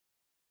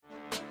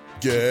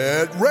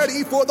Get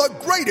ready for the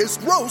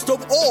greatest roast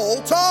of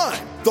all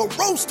time, the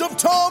Roast of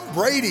Tom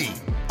Brady,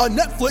 a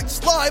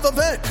Netflix live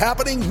event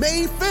happening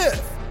May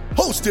 5th.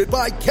 Hosted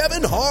by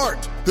Kevin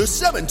Hart, the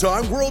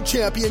 7-time world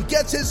champion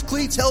gets his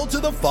cleats held to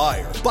the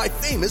fire by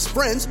famous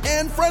friends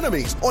and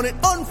frenemies on an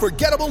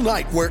unforgettable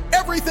night where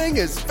everything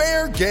is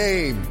fair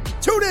game.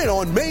 Tune in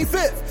on May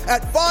 5th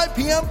at 5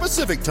 p.m.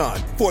 Pacific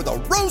time for the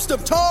Roast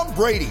of Tom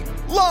Brady,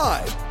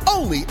 live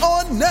only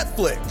on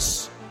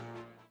Netflix.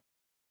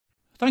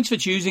 Thanks for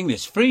choosing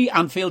this free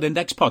Anfield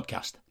Index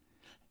podcast.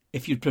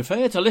 If you'd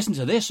prefer to listen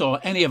to this or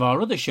any of our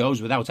other shows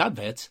without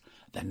adverts,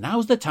 then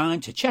now's the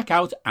time to check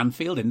out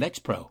Anfield Index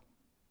Pro.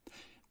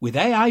 With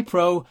AI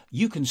Pro,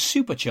 you can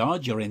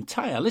supercharge your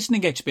entire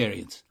listening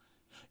experience.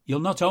 You'll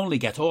not only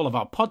get all of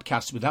our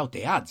podcasts without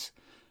the ads,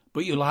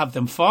 but you'll have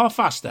them far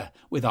faster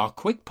with our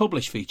Quick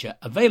Publish feature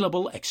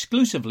available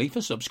exclusively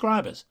for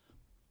subscribers.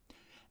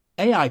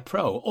 AI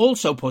Pro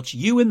also puts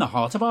you in the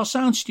heart of our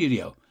sound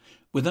studio,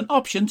 with an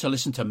option to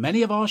listen to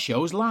many of our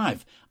shows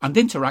live and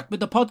interact with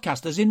the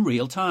podcasters in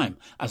real time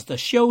as the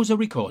shows are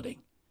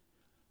recording.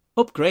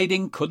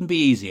 Upgrading couldn't be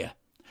easier.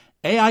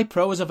 AI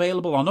Pro is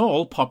available on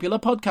all popular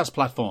podcast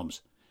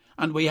platforms,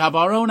 and we have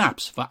our own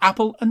apps for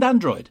Apple and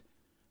Android.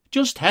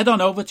 Just head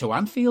on over to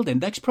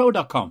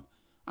AnfieldIndexPro.com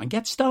and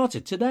get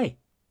started today.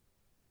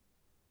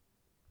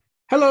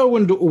 Hello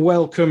and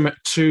welcome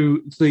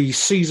to the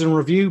season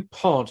review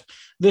pod.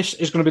 This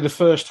is going to be the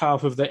first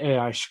half of the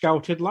AI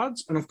Scouted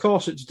lads, and of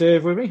course it's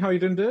Dave with me. How are you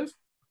doing, Dave?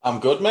 I'm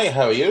good, mate.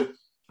 How are you?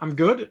 I'm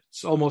good.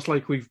 It's almost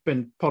like we've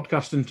been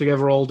podcasting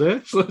together all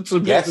day, so it's a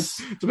bit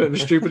of a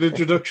stupid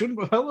introduction,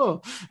 but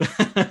hello.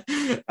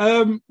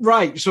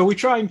 Right, so we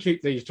try and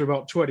keep these to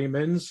about 20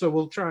 minutes, so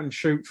we'll try and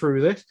shoot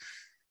through this.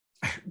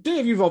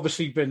 Dave, you've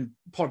obviously been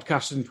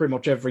podcasting pretty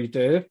much every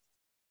day,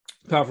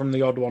 apart from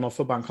the odd one off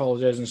for bank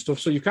holidays and stuff,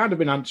 so you've kind of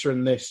been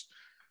answering this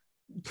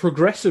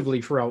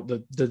progressively throughout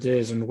the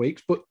days and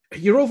weeks, but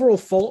your overall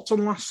thoughts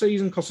on last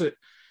season, because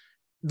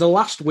the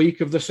last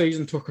week of the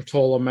season took a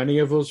toll on many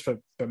of us for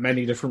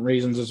many different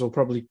reasons, as we'll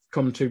probably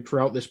come to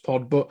throughout this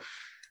pod. But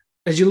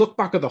as you look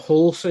back at the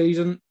whole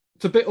season,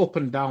 it's a bit up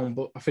and down,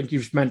 but I think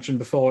you've mentioned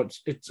before,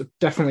 it's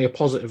definitely a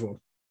positive one.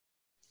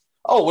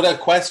 Oh,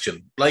 without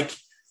question. Like,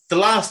 the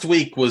last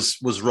week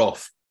was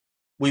rough.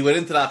 We went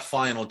into that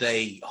final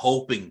day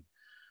hoping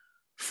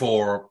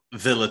for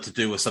Villa to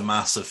do us a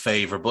massive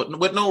favour, but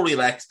with no real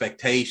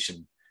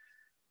expectation.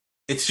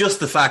 It's just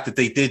the fact that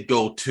they did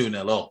go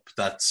 2-0 up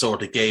that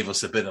sort of gave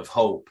us a bit of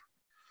hope.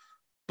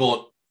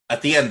 But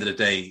at the end of the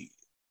day,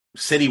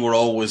 City were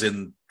always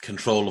in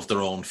control of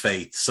their own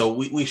fate. So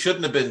we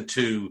shouldn't have been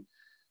too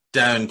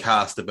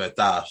downcast about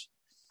that.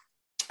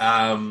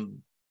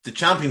 The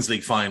Champions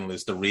League final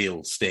is the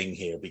real sting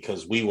here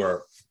because we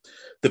were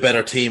the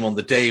better team on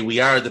the day.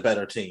 We are the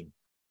better team.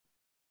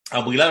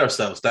 And we let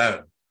ourselves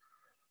down.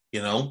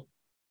 You know,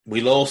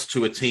 we lost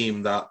to a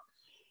team that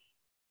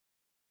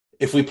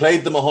if we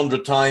played them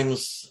 100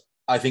 times,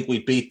 I think we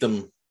beat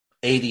them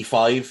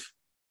 85,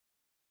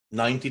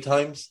 90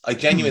 times. I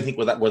genuinely think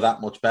we're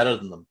that much better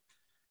than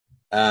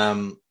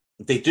them.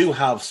 They do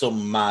have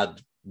some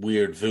mad,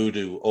 weird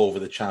voodoo over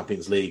the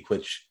Champions League,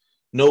 which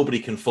nobody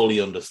can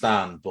fully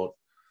understand, but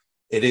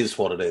it is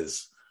what it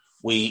is.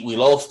 We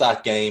lost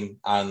that game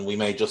and we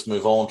may just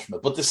move on from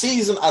it. But the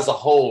season as a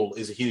whole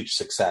is a huge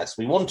success.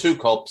 We won 2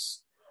 cups.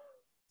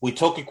 We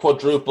took a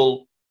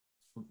quadruple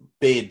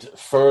bid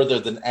further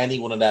than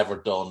anyone had ever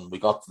done. We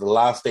got to the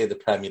last day of the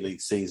Premier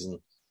League season,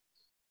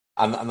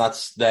 and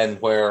that's then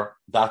where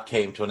that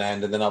came to an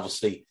end. And then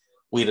obviously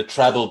we had a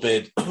treble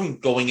bid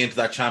going into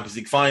that Champions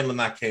League final, and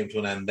that came to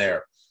an end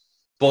there.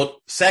 But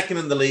second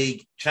in the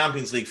league,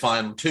 Champions League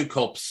final, 2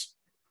 cups.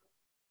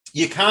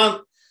 You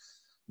can't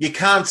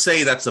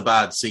say that's a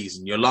bad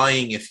season. You're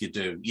lying if you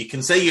do. You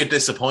can say you're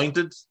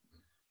disappointed.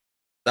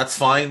 That's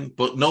fine,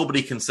 but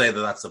nobody can say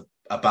that that's a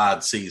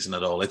bad season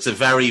at all. It's a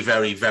very,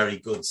 very, very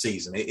good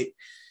season. Think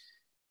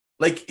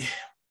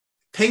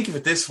of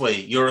it this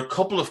way. You're a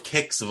couple of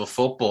kicks of a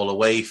football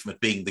away from it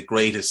being the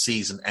greatest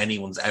season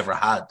anyone's ever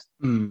had.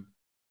 Mm.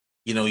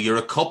 You know, you're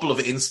a couple of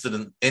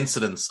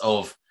incidents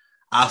of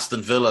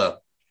Aston Villa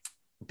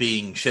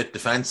being shit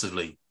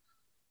defensively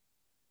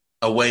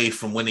away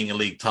from winning a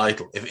league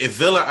title. If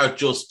Villa are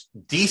just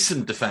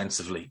decent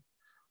defensively,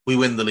 we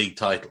win the league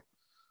title.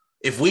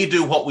 If we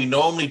do what we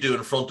normally do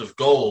in front of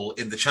goal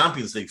in the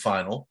Champions League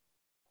final,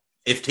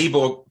 if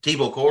Thibaut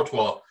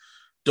Courtois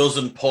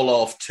doesn't pull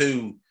off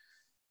 2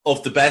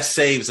 of the best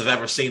saves I've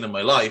ever seen in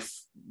my life,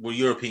 we're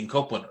European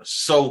Cup winners.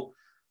 So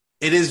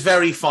it is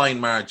very fine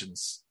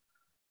margins.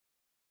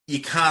 You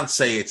can't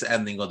say it's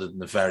anything other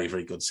than a very,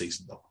 very good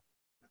season, though.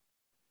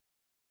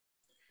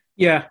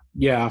 Yeah,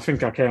 I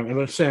think I came to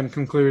the same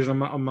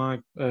conclusion on my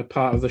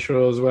part of the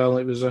show as well.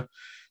 It was a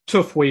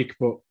tough week,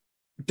 but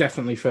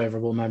definitely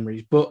favourable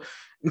memories. But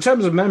in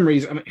terms of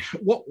memories, I mean,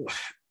 what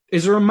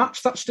is there a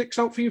match that sticks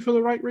out for you for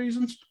the right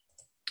reasons?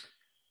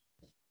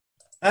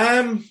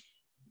 The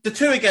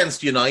 2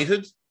 against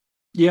United.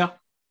 Yeah,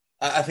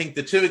 I think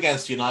the 2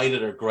 against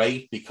United are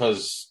great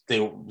because we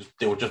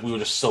were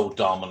just so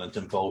dominant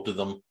in both of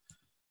them.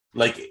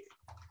 Like,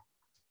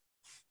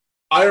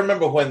 I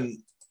remember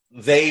when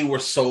they were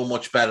so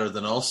much better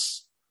than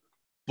us,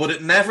 but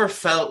it never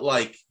felt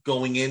like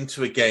going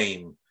into a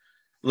game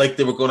like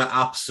they were going to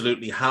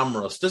absolutely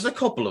hammer us. There's a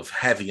couple of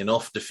heavy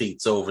enough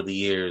defeats over the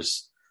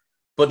years,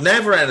 but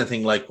never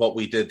anything like what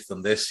we did to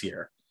them this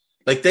year.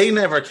 Like, they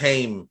never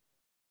came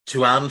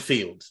to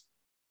Anfield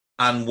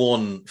and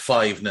won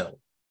 5-0.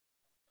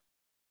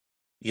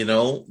 You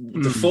know,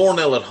 the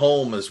 4-0 at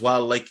home as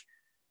well. Like,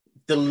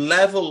 the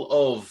level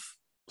of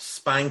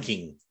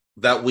spanking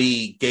that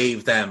we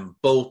gave them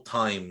both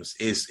times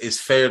is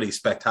fairly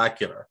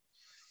spectacular.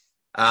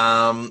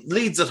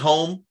 Leeds at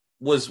home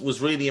was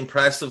really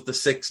impressive, the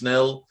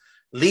 6-0.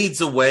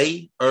 Leeds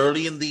away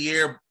early in the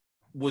year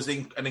was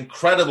an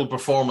incredible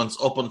performance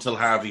up until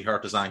Harvey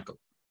hurt his ankle.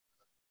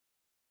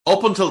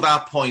 Up until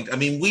that point, I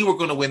mean, we were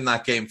going to win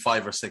that game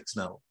 5 or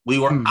 6-0. We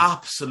were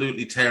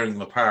absolutely tearing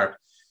them apart.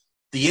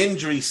 The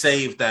injury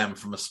saved them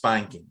from a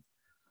spanking.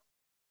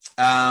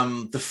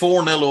 The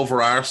 4-0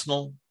 over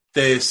Arsenal,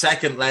 the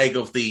second leg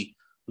of the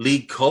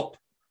League Cup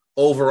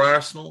over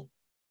Arsenal,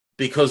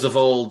 because of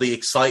all the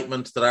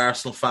excitement that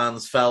Arsenal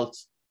fans felt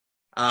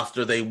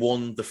after they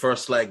won the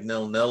first leg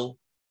 0-0.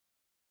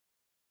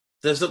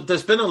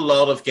 There's been a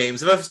lot of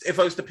games. If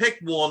I was to pick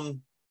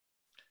one,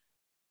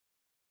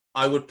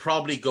 I would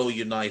probably go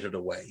United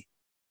away.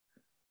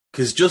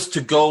 Because just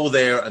to go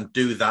there and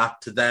do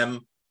that to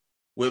them,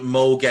 with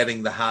Mo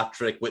getting the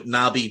hat-trick, with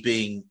Naby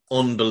being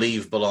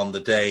unbelievable on the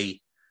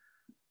day,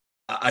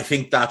 I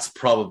think that's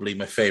probably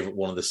my favourite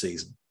one of the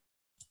season.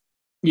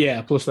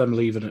 Yeah, plus them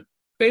leaving it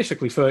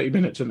basically 30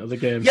 minutes into the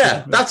game.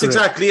 Yeah, so that's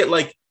exactly it.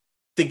 Like,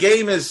 the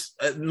game is,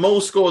 Mo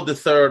scored the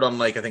third on,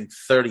 like, I think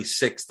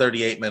 36,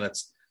 38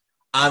 minutes,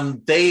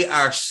 and they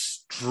are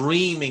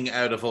streaming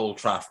out of Old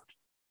Trafford.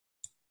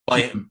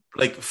 By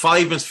like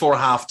 5 minutes before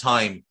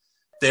half-time,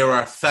 there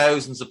are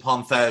thousands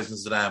upon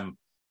thousands of them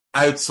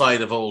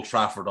outside of Old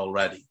Trafford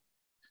already.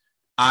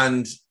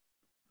 And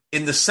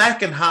in the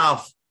second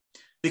half,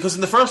 because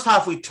in the first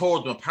half we tore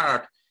them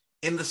apart,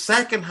 in the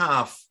second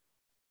half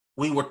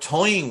we were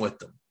toying with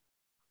them.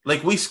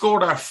 Like, we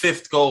scored our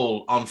 5th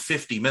goal on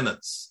 50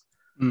 minutes.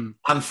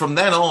 And from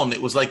then on,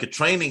 it was like a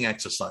training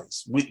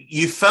exercise.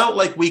 You felt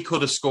like we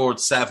could have scored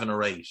 7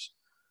 or 8.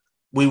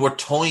 We were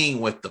toying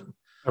with them.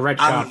 A red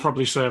card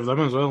probably saved them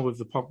as well with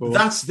the Pogba.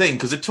 That's the thing,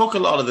 because it took a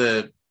lot of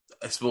the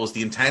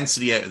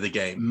intensity out of the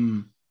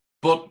game.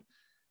 But,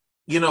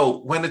 you know,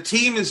 when a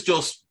team is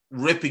just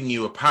ripping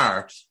you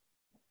apart,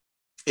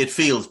 it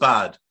feels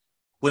bad.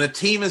 When a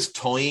team is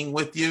toying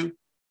with you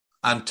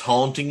and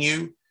taunting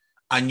you,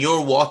 and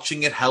you're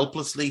watching it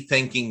helplessly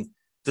thinking,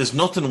 there's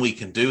nothing we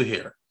can do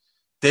here.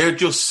 They're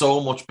just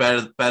so much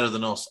better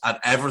than us at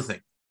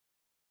everything.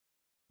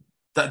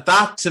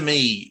 That to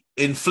me,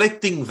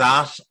 inflicting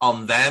that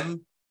on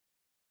them,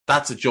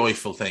 that's a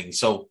joyful thing.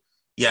 So,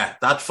 yeah,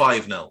 that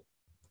 5-0.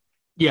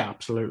 Yeah,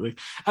 absolutely.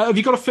 Have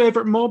you got a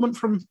favourite moment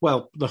from,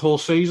 well, the whole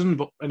season,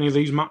 but any of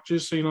these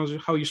matches, seeing as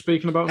how you're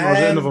speaking about them, or is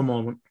it another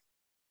moment?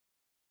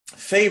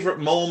 Favourite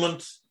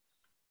moment?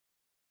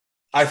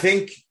 I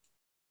think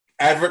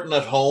Everton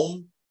at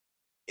home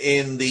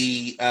in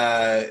the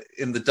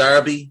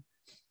derby.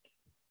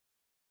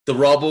 The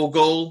Robbo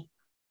goal,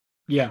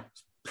 yeah,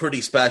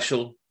 pretty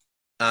special.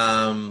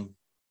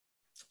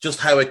 Just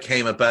how it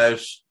came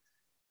about,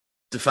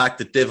 the fact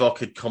that Divock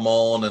had come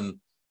on and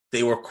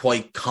they were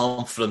quite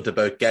confident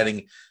about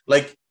getting,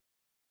 like,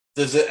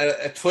 there's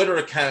a Twitter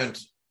account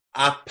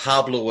at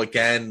Pablo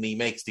again. He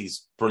makes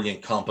these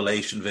brilliant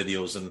compilation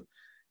videos, and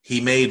he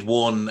made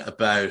one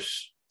about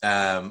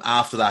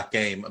after that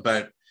game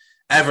about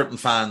Everton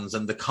fans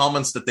and the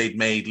comments that they'd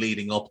made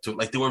leading up to it.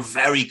 Like, they were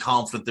very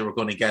confident they were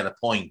going to get a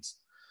point.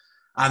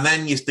 And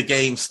then the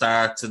game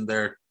starts and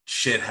they're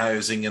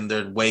shithousing and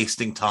they're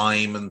wasting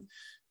time and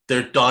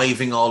they're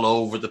diving all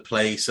over the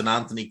place, and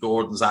Anthony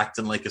Gordon's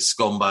acting like a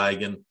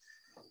scumbag, and,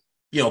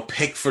 you know,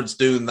 Pickford's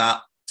doing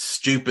that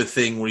stupid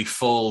thing where he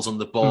falls on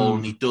the ball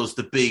and he does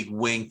the big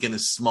wink and a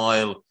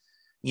smile.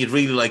 You'd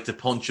really like to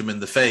punch him in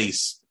the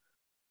face.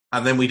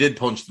 And then we did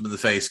punch them in the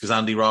face because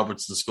Andy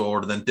Robertson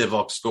scored, and then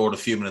Divock scored a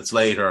few minutes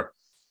later.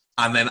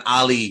 And then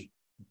Ali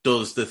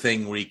does the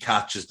thing where he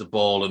catches the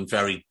ball and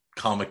very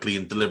comically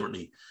and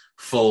deliberately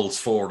falls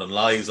forward and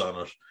lies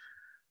on it.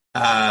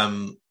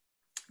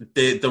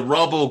 The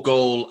Robbo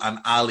goal and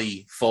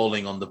Ali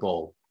falling on the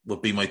ball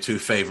would be my 2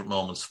 favourite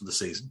moments from the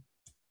season.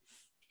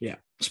 Yeah,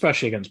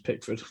 especially against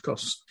Pickford, of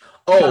course.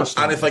 Oh,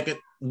 and if I could,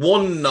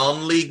 one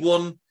non-league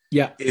one,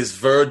 yeah, is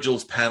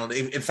Virgil's penalty.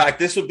 In fact,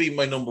 this would be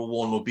my number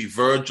one, would be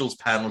Virgil's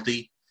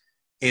penalty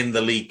in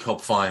the League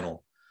Cup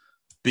final,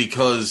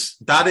 because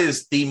that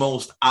is the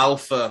most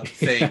alpha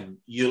thing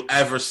you'll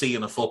ever see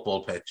in a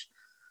football pitch.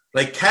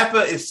 Like,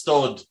 Kepa is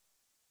stood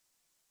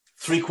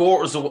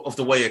 3/4 of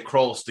the way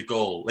across the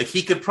goal. Like,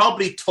 he could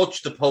probably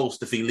touch the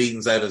post if he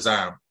leans out his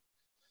arm.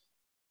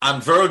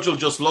 And Virgil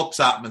just looks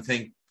at him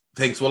and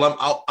thinks,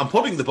 well, I'm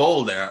putting the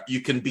ball there.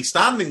 You can be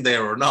standing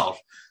there or not.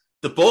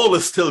 The ball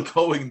is still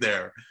going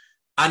there.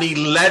 And he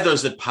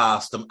leathers it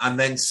past him and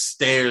then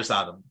stares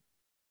at him.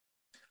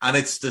 And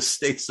it's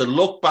the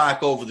look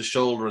back over the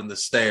shoulder and the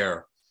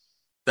stare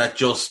that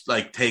just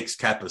like takes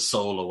Kepa's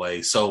soul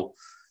away. So,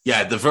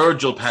 yeah, the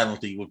Virgil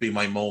penalty would be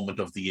my moment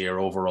of the year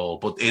overall.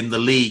 But in the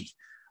league,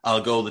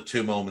 I'll go the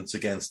 2 moments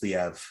against the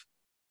Ev.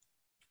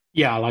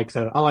 Yeah, I like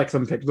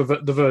them pick.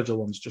 The Virgil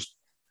one's just,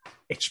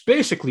 it's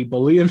basically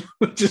bullying.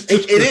 It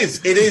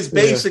is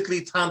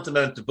basically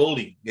tantamount to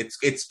bullying.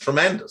 It's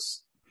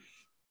tremendous.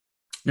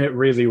 It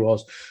really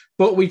was.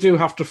 But we do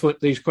have to flip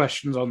these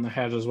questions on the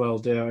head as well,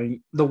 dear. I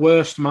mean, the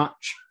worst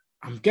match,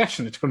 I'm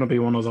guessing it's going to be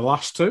one of the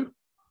last two.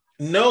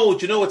 No,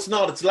 do you know it's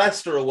not? It's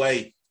Leicester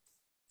away.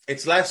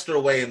 It's Leicester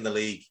away in the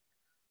league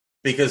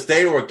because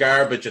they were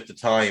garbage at the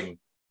time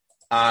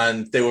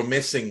and they were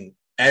missing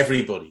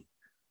everybody.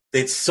 They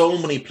had so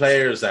many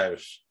players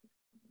out,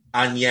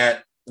 and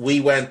yet we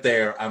went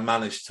there and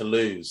managed to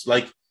lose.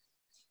 Like,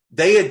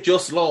 they had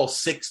just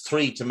lost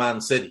 6-3 to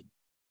Man City.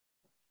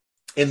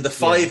 In the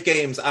 5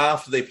 games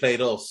after they played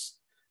us,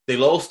 they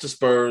lost to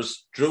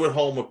Spurs, drew at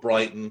home with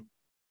Brighton.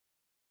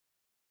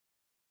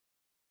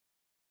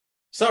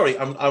 Sorry,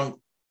 I'm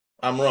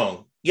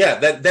wrong. Yeah,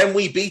 then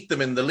we beat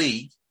them in the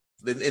league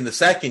in the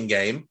second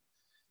game.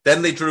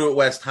 Then they drew at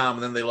West Ham,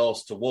 and then they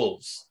lost to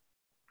Wolves.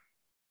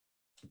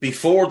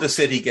 Before the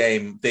City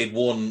game, they'd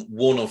won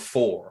 1 of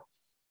 4.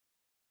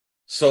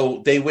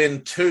 So they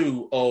win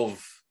 2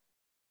 of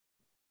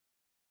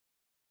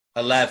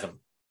 11,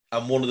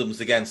 and one of them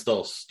is against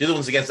us. The other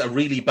one's against a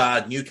really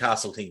bad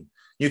Newcastle team.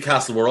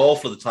 Newcastle were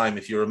awful at the time,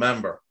 if you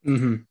remember.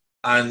 Mm-hmm.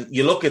 And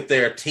you look at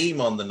their team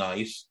on the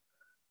night,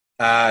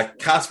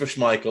 Kasper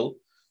Schmeichel,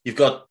 you've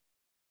got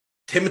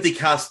Timothy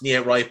Castagne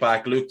at right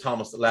back, Luke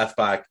Thomas at left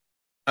back.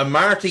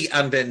 Amartey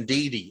and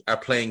Ndidi are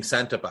playing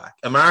centre-back.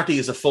 Amartey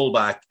is a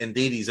full-back,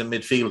 Ndidi's a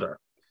midfielder.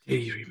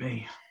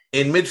 Me.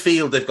 In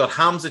midfield, they've got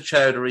Hamza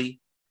Chowdhury,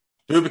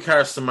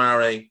 Boubacar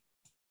Samare,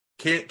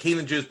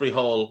 Keelan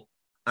Dewsbury-Hall,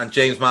 and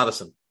James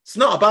Maddison. It's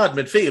not a bad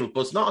midfield,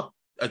 but it's not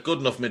a good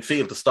enough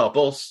midfield to stop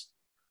us.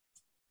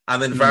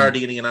 And then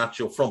Vardy and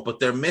Iheanacho front, but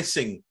they're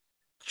missing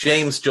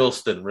James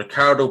Justin,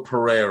 Ricardo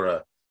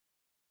Pereira,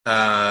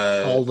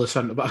 all the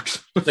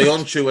centre-backs.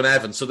 Soyuncu and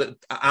Evans,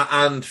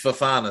 and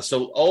Fofana.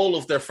 So all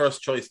of their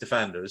first-choice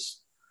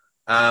defenders.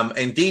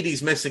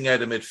 Ndidi's missing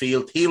out of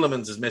midfield.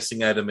 Tielemans is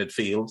missing out of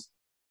midfield.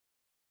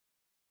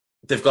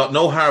 They've got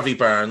no Harvey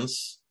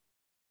Barnes.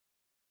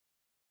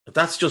 But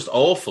that's just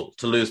awful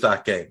to lose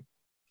that game.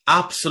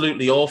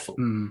 Absolutely awful.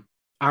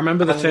 I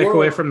remember the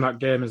takeaway from that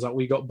game is that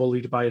we got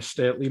bullied by a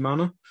stately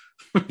manner.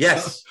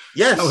 Yes.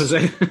 That was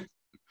it.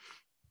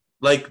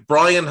 Like,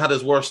 Brian had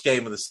his worst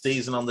game of the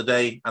season on the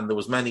day, and there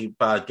was many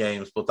bad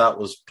games, but that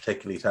was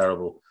particularly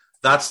terrible.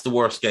 That's the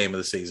worst game of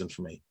the season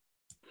for me.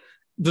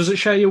 Does it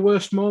share your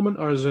worst moment,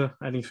 or is there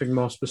anything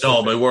more specific?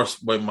 No, my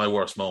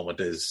worst moment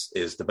is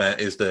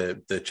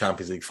the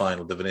Champions League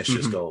final, the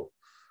Vinicius goal.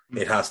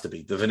 It has to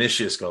be the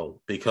Vinicius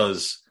goal,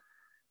 because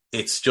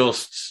it's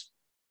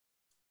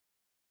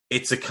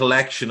a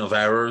collection of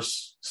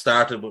errors.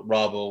 Started with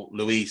Robbo,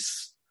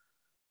 Luis,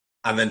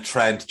 and then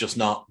Trent just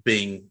not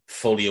being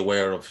fully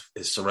aware of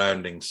his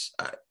surroundings.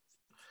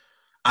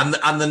 And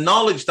the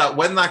knowledge that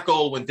when that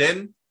goal went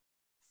in,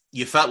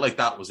 you felt like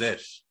that was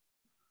it.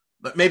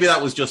 But maybe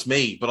that was just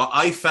me, but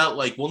I felt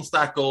like once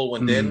that goal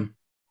went in,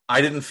 I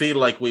didn't feel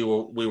like we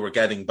were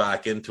getting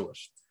back into it.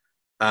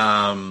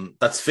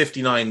 That's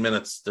 59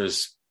 minutes.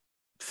 There's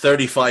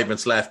 35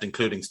 minutes left,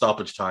 including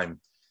stoppage time.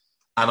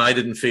 And I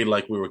didn't feel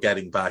like we were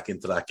getting back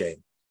into that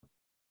game.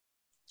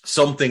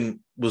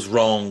 Something was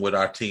wrong with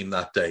our team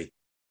that day.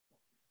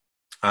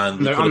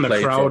 And the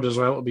crowd as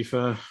well, to be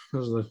fair.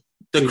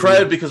 The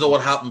crowd, because of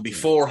what happened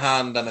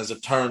beforehand, and as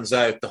it turns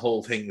out, the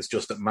whole thing was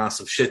just a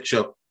massive shit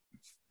show.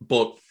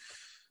 But,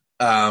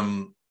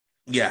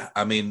 yeah,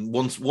 I mean,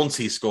 once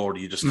he scored,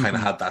 you just kind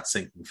of had that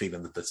sinking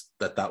feeling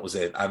that was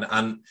it.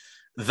 And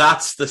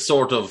that's the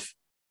sort of...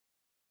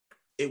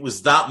 It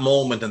was that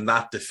moment and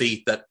that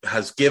defeat that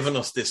has given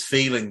us this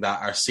feeling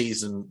that our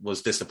season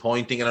was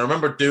disappointing. And I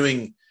remember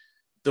doing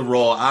the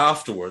Raw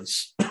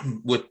afterwards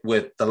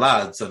with the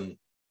lads, and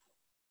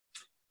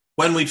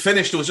when we'd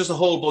finished, there was just a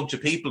whole bunch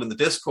of people in the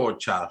Discord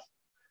chat,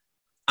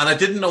 and I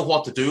didn't know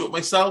what to do with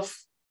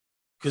myself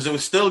because it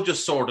was still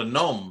just sort of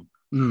numb,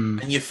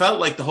 and you felt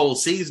like the whole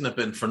season had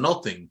been for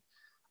nothing.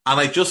 And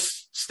I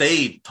just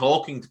stayed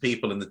talking to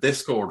people in the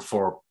Discord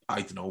for,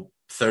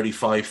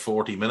 35,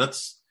 40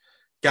 minutes.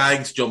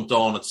 Gags jumped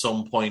on at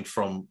some point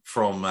from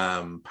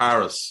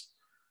Paris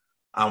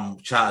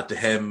and chatted to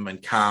him and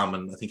Cam,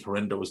 and I think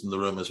Harinder was in the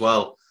room as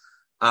well.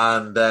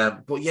 And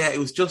but yeah, it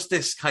was just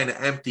this kind of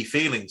empty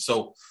feeling.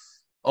 So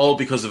all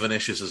because of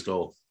Vinicius's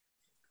goal.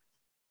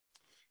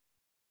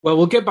 Well,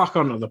 we'll get back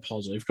onto the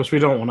positive because we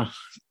don't want to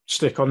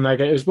stick on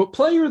negatives. But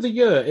Player of the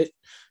Year,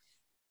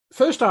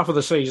 first half of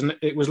the season,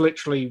 it was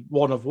literally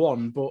 1 of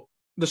 1, but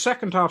the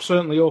second half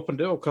certainly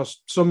opened it up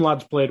because some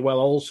lads played well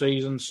all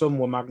season, some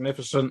were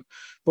magnificent.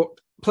 But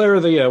Player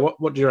of the Year,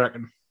 what do you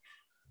reckon?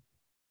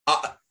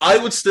 I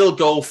would still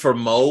go for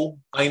Mo.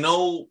 I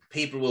know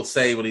people will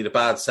say, well, he had a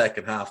bad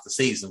second half of the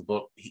season,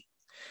 but he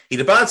had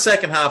a bad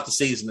second half of the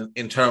season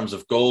in terms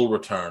of goal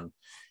return.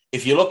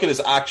 if you look at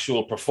his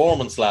actual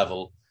performance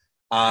level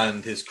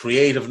and his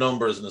creative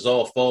numbers and his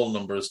off-ball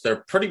numbers,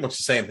 they're pretty much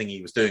the same thing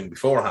he was doing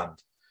beforehand.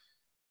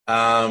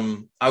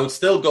 I would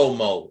still go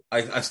Mo.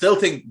 I still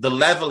think the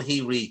level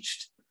he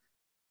reached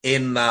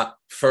in that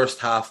first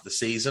half of the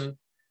season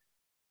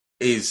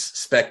is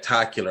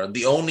spectacular. And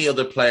the only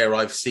other player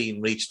I've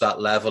seen reach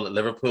that level at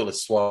Liverpool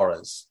is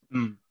Suarez,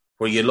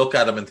 where you look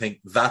at him and think,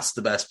 that's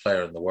the best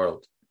player in the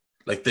world.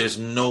 Like, there's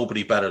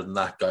nobody better than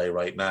that guy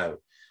right now.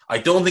 I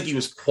don't think he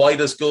was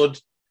quite as good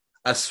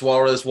as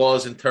Suarez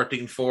was in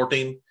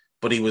 13-14,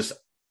 but he was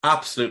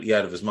absolutely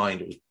out of his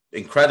mind. It was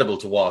incredible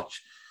to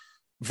watch.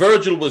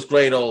 Virgil was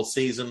great all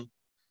season.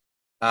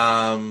 So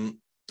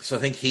I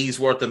think he's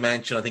worth a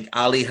mention. I think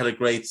Ali had a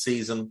great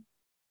season.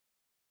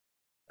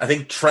 I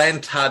think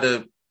Trent had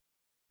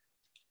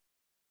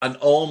an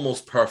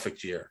almost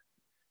perfect year.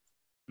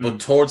 But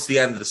towards the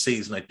end of the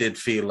season, I did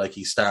feel like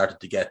he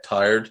started to get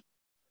tired.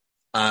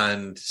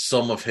 And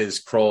some of his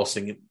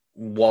crossing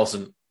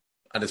wasn't,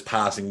 and his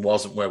passing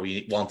wasn't where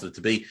we wanted it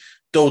to be.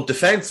 Though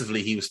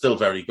defensively, he was still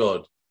very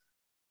good.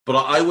 But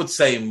I would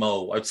say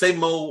Mo. I'd say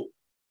Mo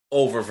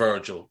over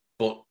Virgil.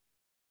 But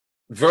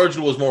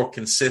Virgil was more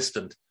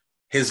consistent.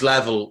 His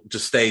level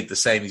just stayed the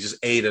same. He's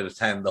just 8 out of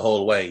 10 the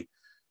whole way.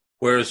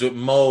 Whereas with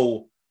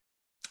Mo,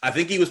 I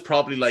think he was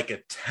probably like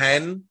a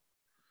 10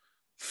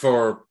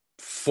 for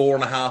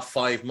 4.5,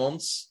 5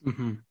 months,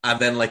 and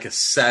then like a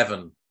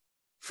 7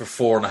 for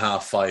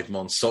 4.5, 5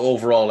 months. So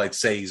overall, I'd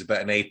say he's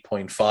about an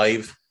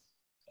 8.5,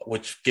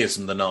 which gives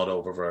him the nod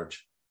over Virg.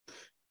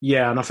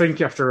 Yeah, and I think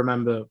you have to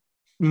remember,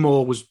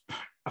 Mo was,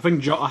 I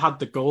think Jota had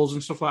the goals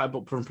and stuff like that,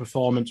 but from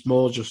performance,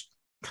 Mo just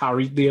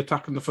carried the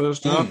attack in the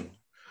first half.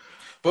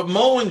 But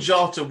Mo and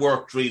Jota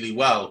worked really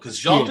well, because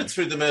Jota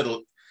through the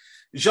middle,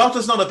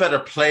 Jota's not a better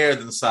player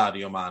than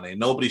Sadio Mane.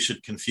 Nobody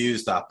should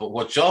confuse that. But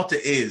what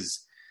Jota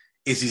is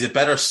he's a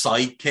better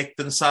sidekick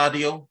than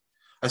Sadio.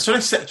 I was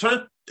trying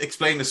to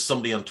explain this to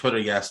somebody on Twitter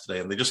yesterday,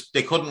 and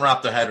they couldn't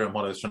wrap their head around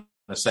what I was trying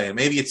to say. And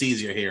maybe it's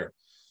easier here.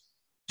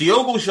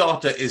 Diogo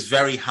Jota is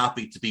very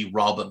happy to be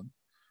Robin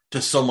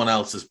to someone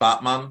else's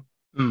Batman.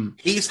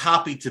 He's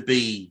happy to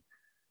be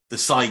the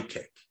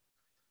sidekick.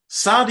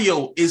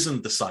 Sadio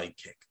isn't the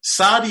sidekick.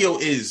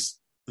 Sadio is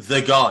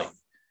the guy.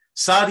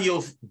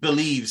 Sadio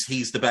believes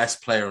he's the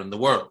best player in the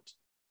world.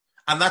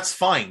 And that's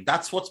fine.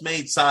 That's what's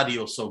made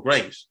Sadio so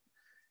great,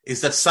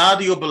 is that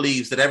Sadio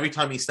believes that every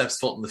time he steps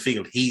foot in the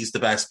field, he's the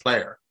best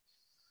player.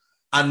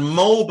 And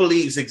Mo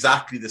believes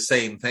exactly the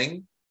same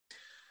thing.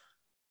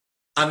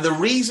 And the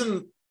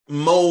reason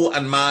Mo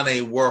and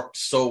Mane worked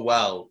so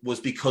well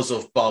was because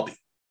of Bobby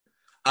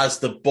as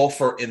the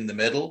buffer in the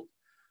middle.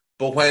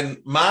 But when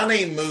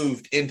Mane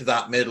moved into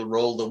that middle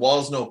role, there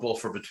was no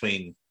buffer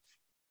between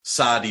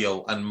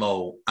Sadio and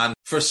Mo. And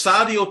for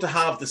Sadio to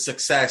have the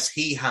success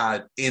he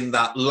had in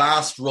that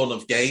last run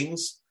of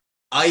games,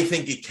 I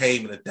think it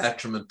came at a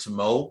detriment to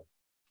Mo,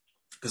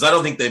 because I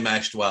don't think they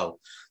meshed well.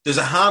 There's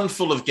a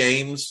handful of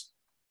games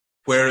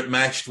where it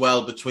meshed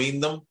well between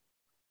them,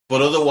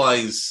 but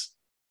otherwise,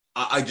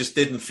 I just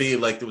didn't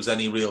feel like there was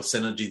any real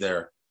synergy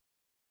there.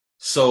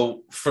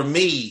 So for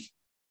me,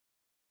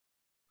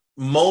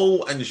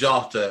 Mo and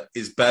Jota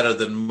is better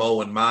than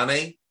Mo and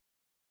Mane,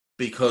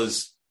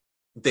 because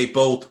they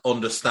both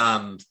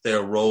understand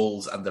their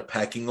roles and their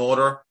pecking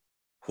order,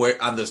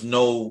 and there's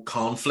no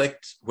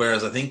conflict.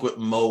 Whereas I think with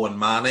Mo and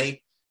Mane,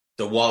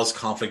 there was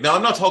conflict. Now,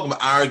 I'm not talking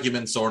about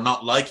arguments or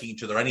not liking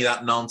each other, any of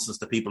that nonsense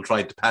that people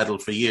tried to peddle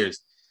for years.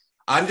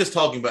 I'm just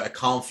talking about a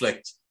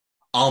conflict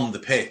on the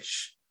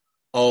pitch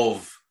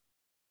of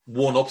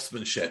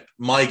one-upsmanship,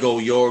 my go,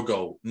 your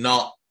go,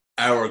 not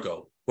our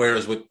go.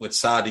 Whereas with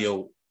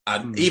Sadio,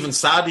 and even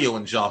Sadio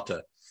and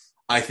Jota,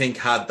 I think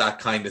had that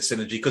kind of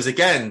synergy. Because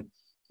again,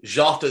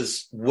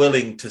 Jota's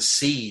willing to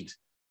cede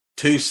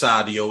to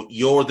Sadio,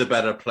 you're the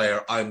better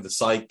player, I'm the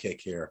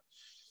sidekick here.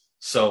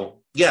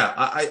 So, yeah,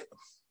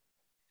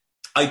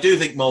 I do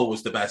think Mo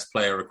was the best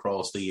player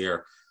across the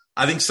year.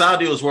 I think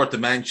Sadio's worth a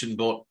mention,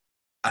 but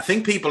I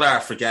think people are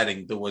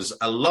forgetting there was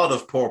a lot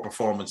of poor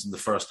performance in the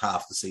first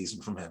half of the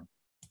season from him.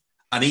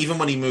 And even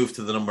when he moved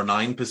to the number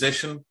 9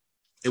 position,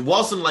 it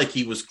wasn't like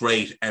he was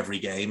great every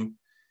game.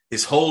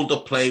 His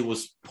hold-up play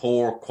was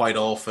poor quite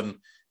often.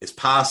 His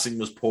passing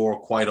was poor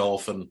quite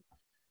often.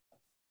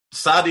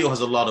 Sadio has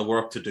a lot of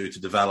work to do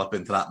to develop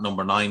into that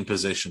number 9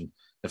 position.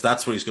 If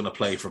that's where he's going to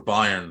play for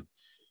Bayern,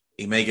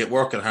 he may get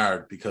working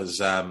hard, because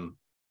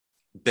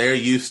they're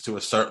used to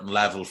a certain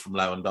level from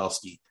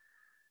Lewandowski.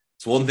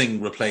 It's one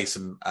thing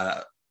replacing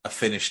a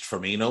finished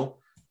Firmino.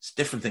 It's a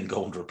different thing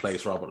going to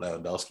replace Robert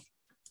Lewandowski.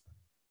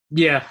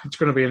 Yeah, it's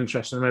going to be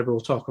interesting. Maybe we'll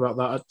talk about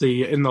that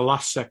in the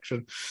last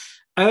section.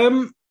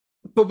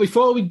 But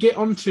before we get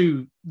on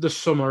to the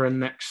summer and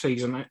next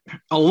season,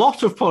 a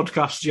lot of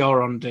podcasts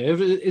you're on,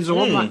 Dave. Is there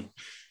one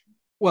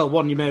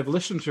one you may have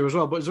listened to as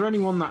well, but is there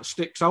anyone that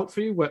sticks out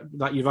for you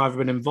that you've either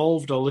been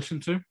involved or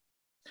listened to?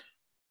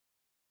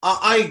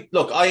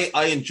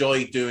 I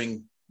enjoy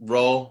doing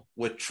Raw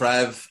with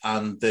Trev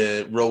and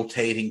the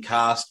rotating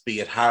cast, be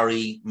it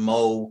Harry,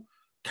 Mo,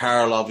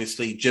 Karl,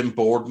 obviously, Jim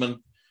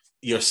Boardman.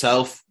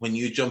 yourself when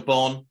you jump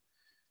on.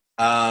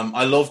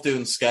 I love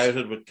doing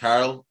Scouted with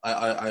Karl.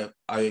 I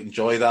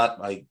enjoy that.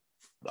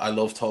 I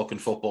love talking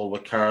football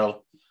with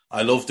Karl.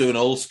 I love doing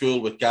Old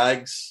School with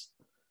Gags.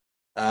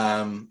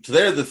 So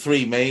they're the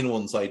three main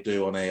ones I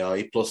do on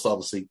AI, plus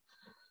obviously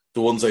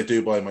the ones I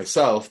do by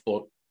myself.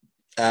 But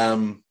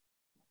in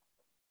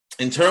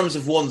terms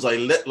of ones I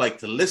like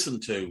to listen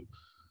to,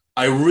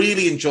 I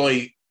really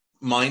enjoy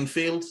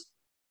Minefield.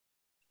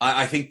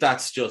 I think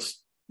that's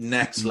just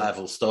next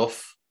level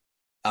stuff.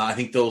 I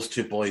think those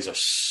two boys are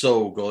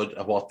so good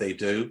at what they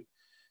do.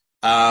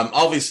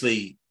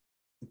 Obviously,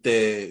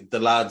 the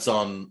lads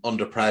on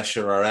Under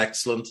Pressure are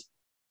excellent.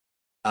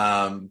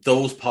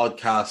 Those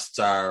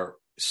podcasts are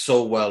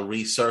so well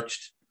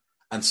researched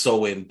and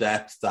so in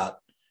depth that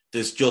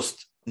there's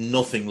just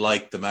nothing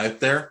like them out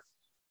there.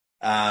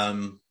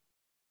 And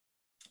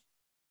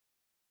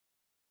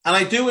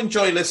I do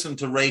enjoy listening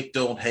to Rate,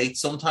 Don't Hate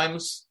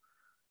sometimes,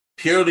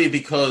 purely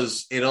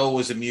because it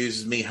always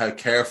amuses me how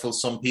careful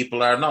some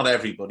people are. Not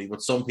everybody,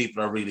 but some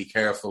people are really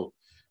careful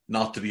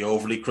not to be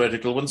overly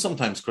critical when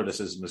sometimes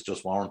criticism is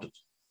just warranted.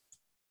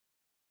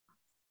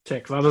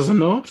 Take that as a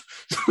note.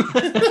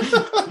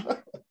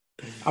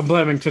 I'm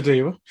blaming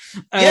Tadiwa.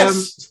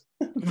 Yes,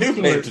 you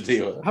blame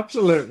Tadiwa.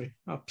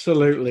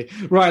 Absolutely.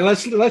 Right,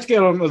 let's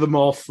get on to the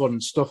more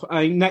fun stuff.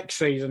 Next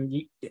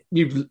season,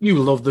 you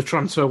love the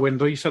transfer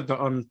window. You said that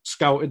on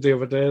Scouted the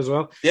other day as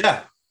well.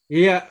 Yeah.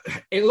 Yeah,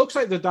 it looks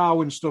like the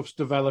Darwin stuff's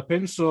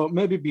developing, so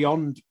maybe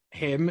beyond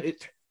him,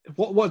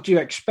 what do you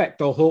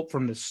expect or hope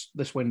from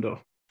this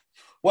window?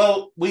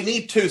 Well, we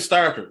need two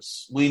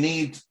starters. We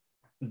need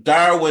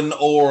Darwin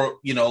or,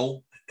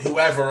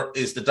 whoever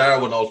is the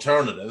Darwin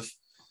alternative,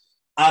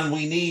 and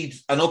we need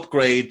an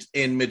upgrade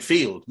in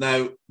midfield.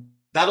 Now,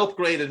 that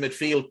upgrade in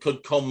midfield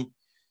could come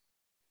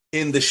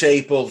in the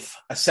shape of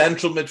a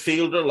central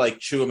midfielder like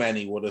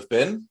Tchouaméni would have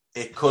been.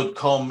 It could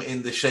come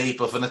in the shape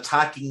of an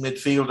attacking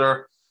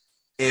midfielder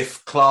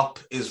if Klopp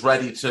is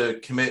ready to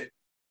commit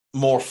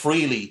more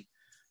freely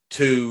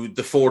to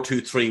the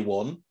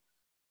 4-2-3-1.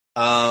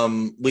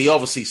 We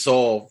obviously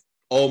saw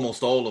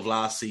almost all of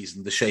last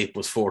season the shape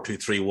was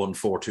 4-2-3-1,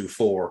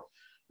 4-2-4,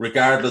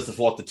 regardless of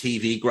what the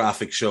TV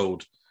graphic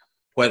showed,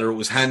 whether it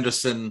was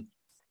Henderson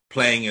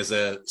playing as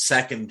a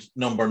second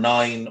number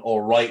 9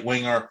 or right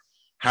winger,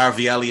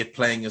 Harvey Elliott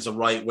playing as a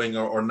right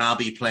winger, or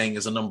Naby playing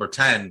as a number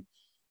 10.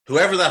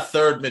 Whoever that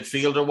third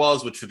midfielder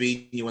was with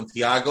Fabinho and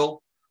Thiago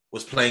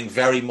was playing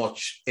very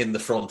much in the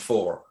front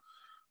four.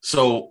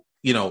 So,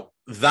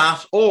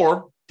 that,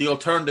 or the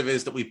alternative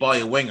is that we buy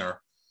a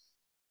winger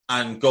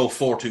and go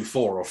 4-2-4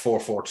 or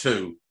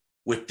 4-4-2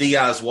 with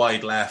Diaz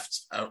wide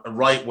left, a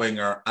right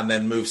winger, and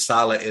then move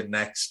Salah in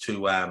next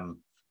to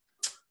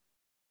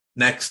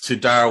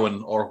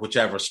Darwin or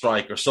whichever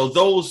striker. So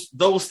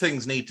those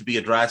things need to be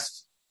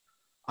addressed.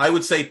 I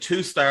would say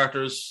two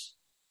starters.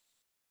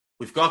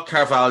 We've got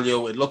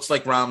Carvalho. It looks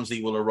like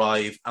Ramsey will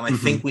arrive. And I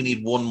think we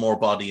need one more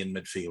body in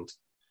midfield.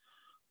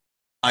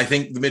 I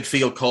think the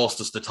midfield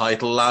cost us the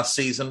title last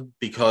season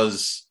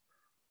because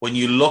when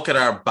you look at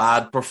our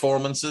bad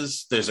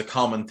performances, there's a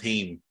common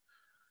theme.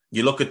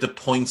 You look at the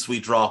points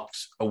we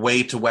dropped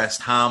away to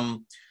West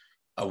Ham,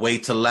 away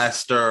to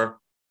Leicester,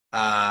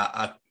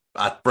 at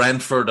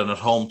Brentford, and at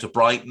home to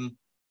Brighton.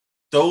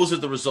 Those are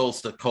the results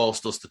that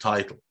cost us the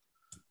title.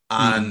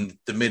 And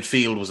the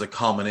midfield was a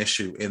common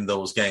issue in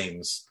those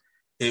games.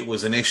 It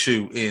was an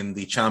issue in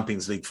the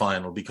Champions League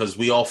final because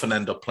we often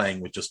end up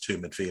playing with just two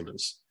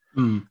midfielders.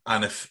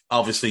 And if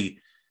obviously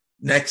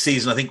next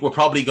season, I think we're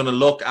probably going to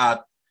look at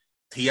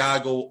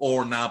Thiago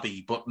or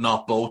Naby, but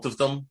not both of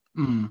them,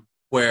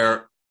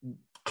 where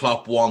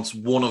Klopp wants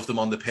one of them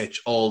on the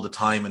pitch all the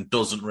time and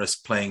doesn't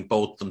risk playing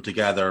both of them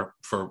together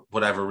for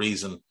whatever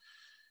reason.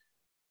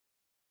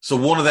 So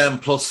one of them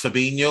plus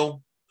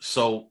Fabinho.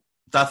 So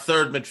that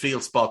third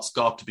midfield spot's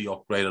got to be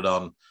upgraded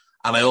on.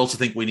 And I also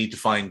think we need to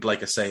find,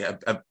 like I say,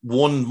 a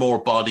one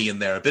more body in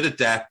there, a bit of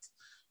depth,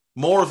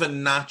 more of a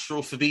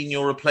natural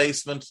Fabinho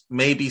replacement,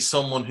 maybe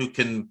someone who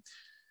can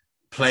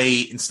play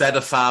instead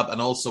of Fab and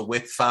also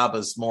with Fab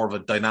as more of a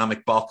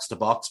dynamic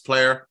box-to-box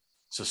player.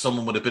 So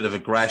someone with a bit of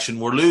aggression.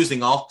 We're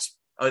losing Ox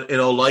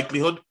in all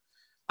likelihood.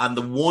 And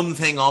the one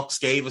thing Ox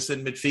gave us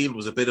in midfield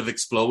was a bit of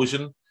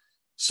explosion.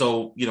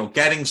 So,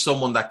 getting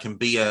someone that can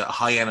be a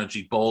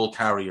high-energy ball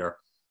carrier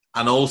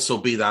and also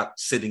be that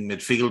sitting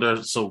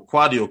midfielder. So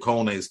Kwadwo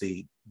Kone is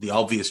the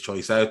obvious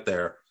choice out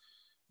there.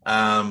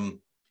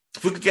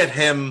 If we could get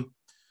him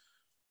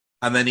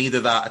and then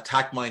either that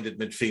attack-minded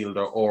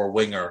midfielder or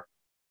winger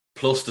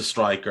plus the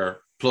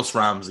striker, plus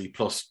Ramsey,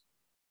 plus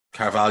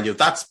Carvalho,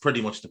 that's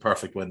pretty much the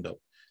perfect window.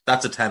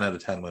 That's a 10 out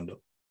of 10 window.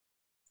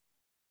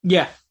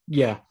 Yeah,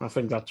 I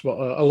think that's what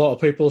a lot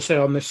of people say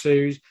on this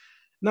series.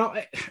 Now,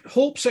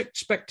 hopes,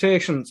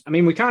 expectations. I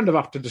mean, we kind of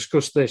have to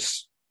discuss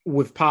this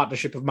with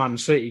partnership of Man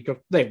City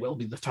because they will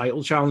be the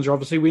title challenger,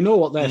 obviously. We know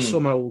what their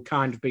summer will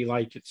kind of be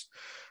like. It's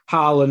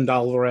Haaland,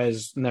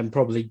 Alvarez, and then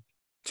probably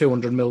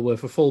 200 mil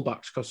worth of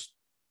fullbacks because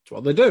it's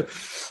what they do.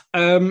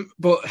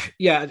 But,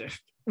 yeah,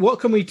 what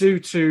can we do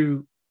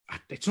to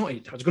it's not,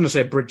 I was going to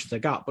say bridge the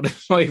gap, but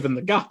it's not even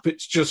the gap.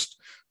 It's just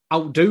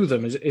outdo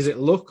them. Is it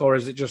luck, or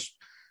is it just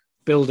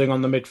building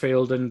on the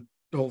midfield and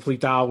hopefully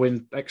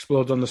Darwin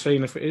explodes on the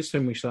scene if it is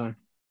him we sign?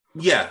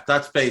 Yeah,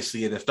 that's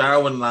basically it. If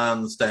Darwin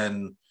lands,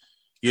 then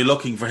you're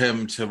looking for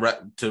him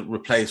to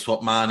replace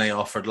what Mane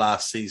offered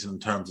last season in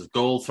terms of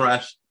goal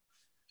threat.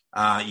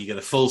 You get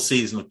a full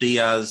season of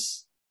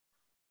Diaz.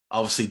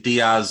 Obviously,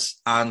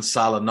 Diaz and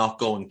Salah not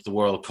going to the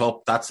World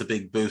Cup. That's a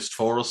big boost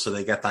for us. So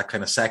they get that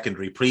kind of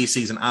secondary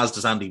preseason, as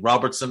does Andy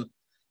Robertson,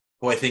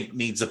 who I think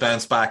needs a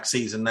bounce back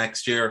season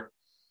next year.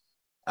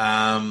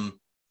 For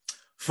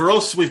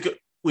us,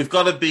 we've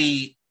got to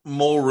be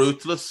more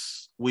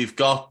ruthless. We've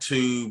got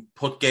to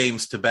put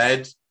games to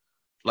bed.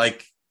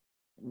 Like,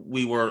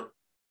 we were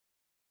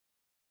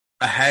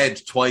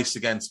ahead twice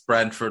against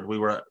Brentford. We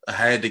were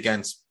ahead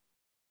against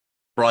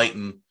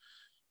Brighton,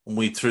 and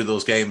we threw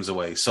those games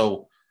away.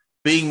 So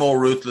being more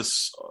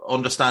ruthless,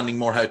 understanding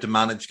more how to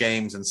manage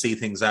games and see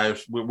things out.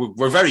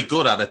 We're very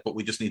good at it, but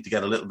we just need to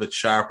get a little bit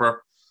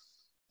sharper.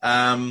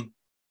 But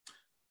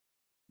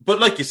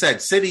like you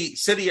said,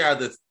 City are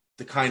the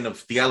kind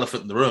of the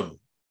elephant in the room.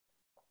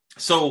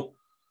 So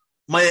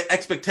my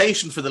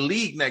expectation for the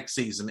league next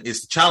season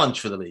is to challenge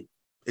for the league.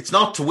 It's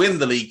not to win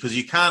the league, because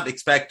you can't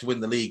expect to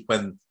win the league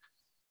when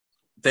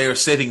they're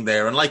sitting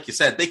there. And like you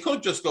said, they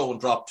could just go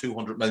and drop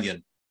 200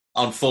 million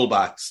on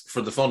fullbacks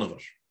for the fun of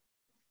it.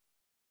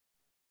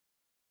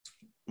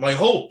 My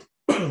hope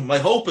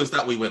is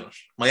that we win it.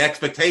 My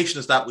expectation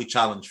is that we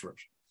challenge for it,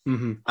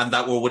 and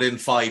that we're within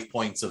 5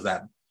 points of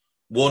them,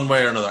 one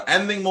way or another.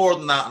 Anything more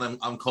than that, and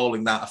I'm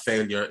calling that a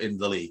failure in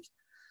the league.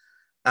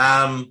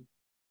 And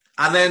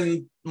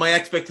then my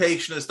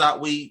expectation is that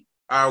we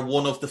are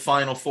one of the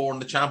final four in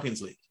the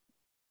Champions League,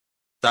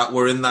 that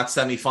we're in that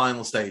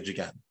semi-final stage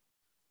again.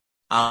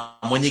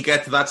 And when you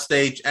get to that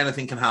stage,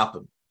 anything can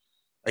happen.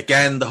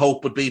 Again, the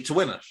hope would be to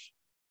win it.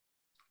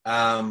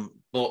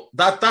 But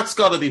that's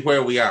got to be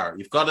where we are.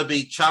 You've got to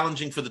be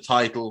challenging for the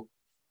title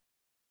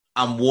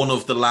and one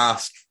of the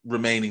last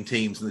remaining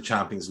teams in the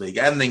Champions League.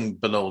 Anything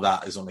below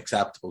that is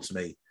unacceptable to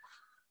me.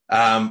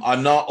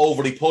 I'm not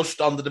overly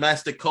pushed on the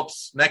domestic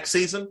cups next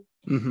season.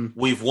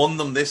 We've won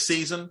them this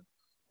season.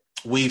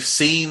 We've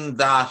seen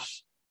that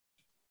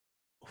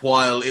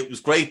while it was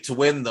great to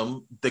win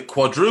them, the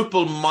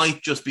quadruple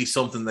might just be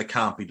something that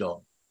can't be done.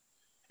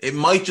 It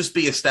might just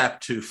be a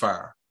step too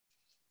far.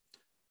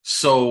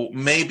 So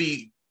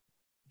maybe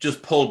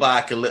just pull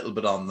back a little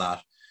bit on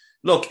that.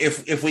 Look,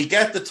 if we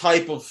get the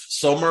type of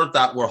summer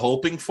that we're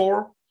hoping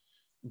for,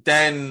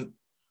 then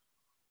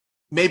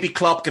maybe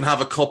Klopp can have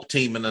a cup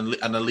team and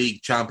a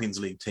league Champions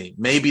League team.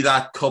 Maybe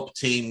that cup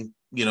team,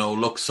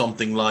 looks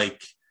something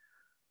like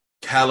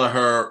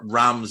Kelleher,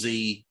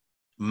 Ramsey,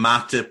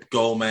 Matip,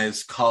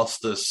 Gomez,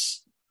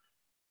 Costas,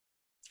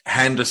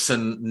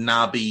 Henderson,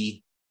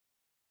 Naby,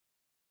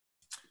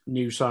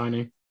 new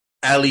signing,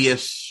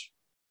 Elliott,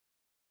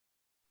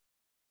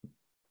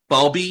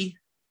 Bobby,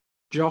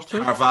 Jota,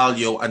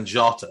 Carvalho, and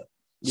Jota.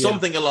 Yeah.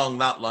 Something along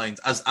that lines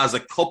as a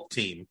cup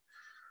team.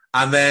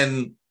 And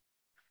then,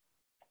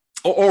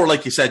 or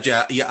like you said,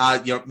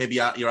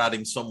 you're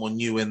adding someone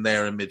new in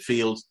there in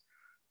midfield.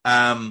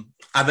 And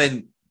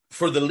then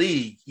for the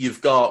league,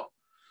 you've got,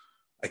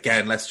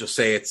 again, let's just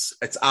say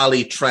it's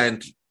Ali,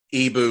 Trent,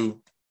 Ibu,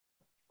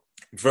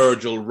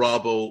 Virgil,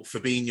 Robbo,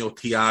 Fabinho,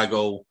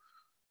 Thiago,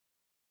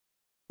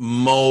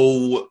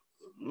 Mo,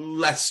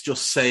 let's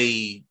just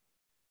say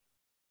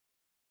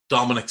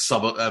Dominic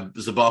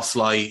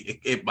Szoboszlai.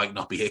 It might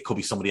not be, it could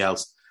be somebody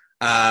else.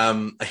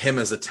 Him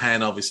as a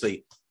 10,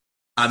 obviously.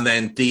 And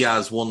then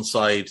Diaz one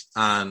side,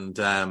 and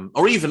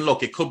or even,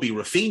 look, it could be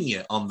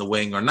Rafinha on the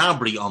wing or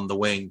Gnabry on the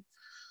wing,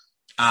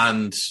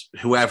 and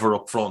whoever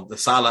up front, the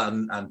Salah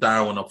and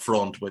Darwin up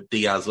front with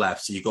Diaz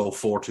left. So you go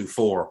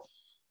 4-2-4.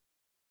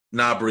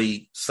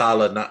 Gnabry,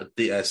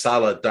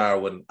 Salah,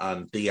 Darwin,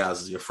 and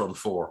Diaz as your front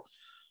four.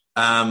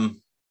 And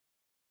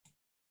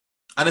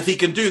if he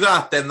can do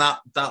that, then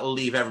that'll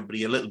leave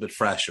everybody a little bit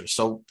fresher.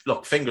 So,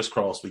 look, fingers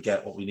crossed we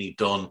get what we need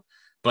done.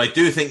 But I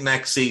do think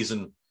next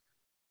season,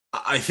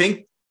 I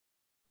think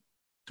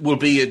will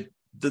be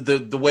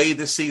the way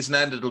this season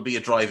ended, it'll be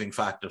a driving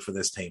factor for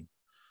this team.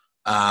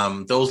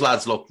 Those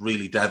lads looked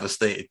really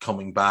devastated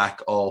coming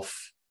back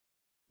off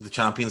the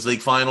Champions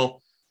League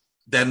final.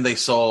 Then they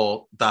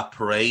saw that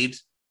parade.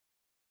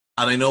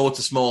 And I know it's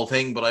a small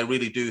thing, but I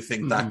really do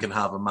think that can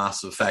have a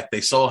massive effect.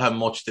 They saw how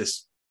much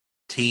this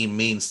team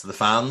means to the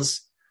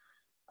fans,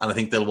 and I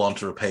think they'll want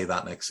to repay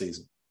that next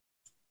season.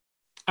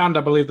 And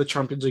I believe the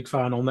Champions League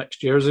final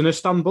next year is in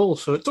Istanbul,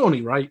 so it's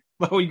only right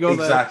that we go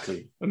there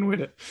and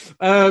win it.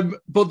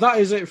 But that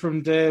is it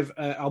from Dave.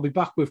 I'll be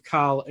back with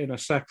Karl in a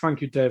sec. Thank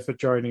you, Dave, for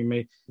joining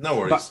me. No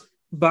worries.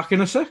 Back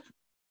in a sec.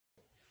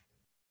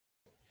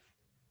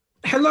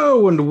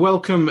 Hello and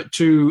welcome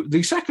to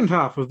the second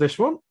half of this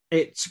one.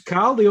 It's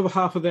Karl, the other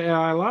half of the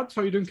AI lads.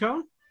 How are you doing,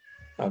 Karl?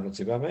 I'm not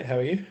too bad, mate. How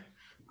are you?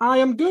 I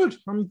am good.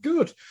 I'm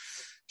good.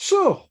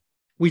 So,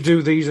 we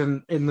do these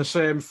in the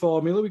same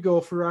formula. We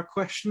go through our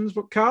questions.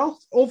 But, Karl,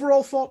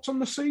 overall thoughts on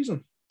the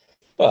season?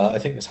 Well, I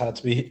think it's hard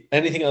to be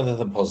anything other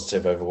than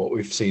positive over what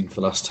we've seen for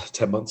the last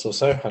 10 months or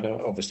so. I know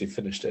it obviously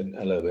finished in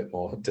a little bit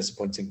more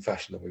disappointing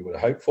fashion than we would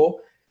have hoped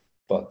for,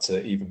 but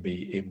to even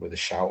be in with a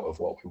shout of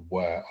what we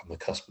were on the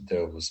cusp of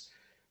doing was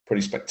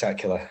pretty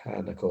spectacular.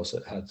 And of course,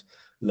 it had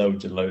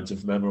loads and loads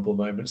of memorable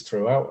moments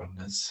throughout. And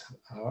as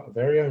our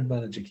very own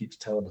manager keeps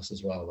telling us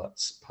as well,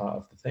 that's part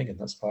of the thing, and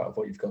that's part of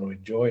what you've got to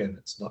enjoy. And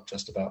it's not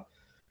just about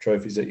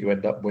trophies that you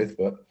end up with,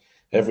 but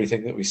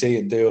everything that we see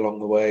and do along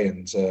the way,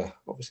 and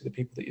obviously the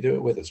people that you do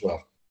it with as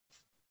well.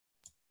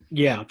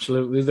 Yeah,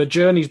 absolutely. The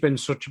journey's been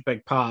such a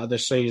big part of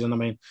this season. I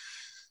mean,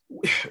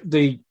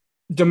 the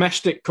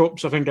domestic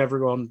cups, I think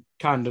everyone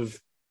kind of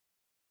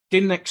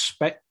didn't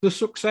expect the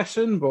success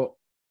in, but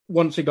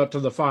once it got to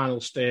the final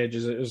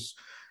stages, it was,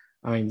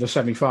 I mean, the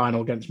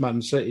semi-final against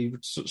Man City,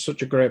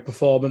 such a great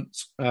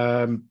performance.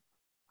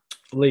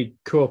 League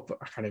Cup,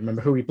 I can't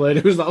remember who we played.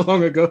 It was that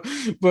long ago,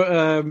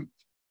 but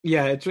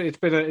yeah, it's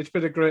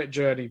been a great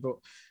journey. But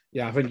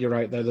yeah, I think you're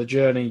right there. The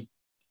journey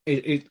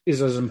it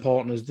is as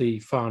important as the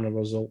final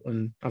result,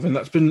 and I think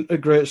that's been a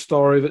great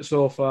story of it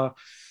so far.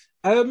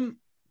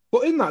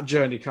 But in that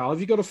journey, Karl, have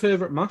you got a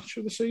favourite match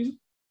of the season?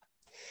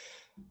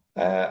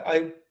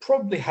 I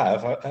probably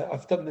have.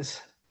 I've done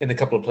this in a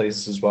couple of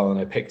places as well, and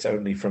I picked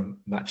only from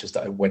matches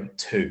that I went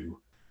to.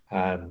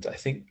 And I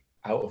think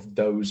out of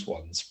those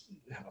ones,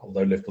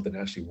 although Liverpool didn't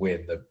actually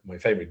win, my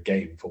favourite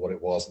game for what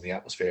it was and the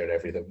atmosphere and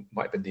everything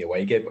might have been the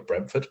away game at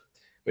Brentford,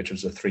 which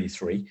was a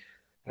 3-3.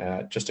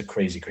 Just a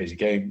crazy, crazy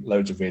game.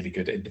 Loads of really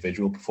good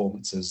individual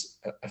performances.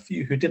 A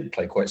few who didn't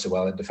play quite so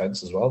well in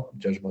defence as well.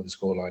 Judging by the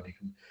scoreline, you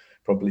can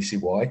probably see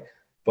why.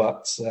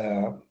 But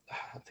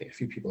I think a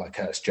few people like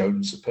Curtis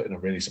Jones put in a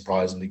really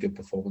surprisingly good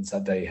performance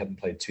that day. He hadn't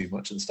played too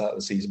much at the start of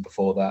the season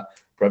before that.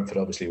 Brentford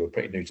obviously were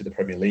pretty new to the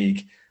Premier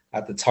League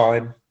at the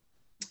time,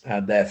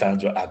 and their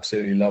fans were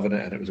absolutely loving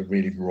it, and it was a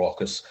really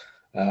raucous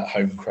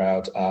home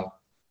crowd. Our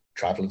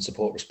travel and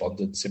support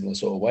responded in a similar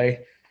sort of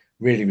way.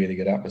 Really, really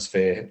good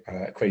atmosphere,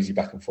 crazy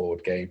back and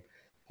forward game.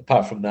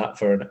 Apart from that,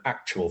 for an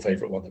actual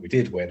favourite one that we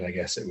did win, I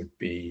guess it would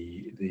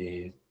be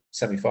the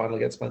semi-final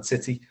against Man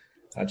City.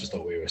 I just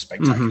thought we were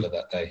spectacular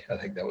that day. I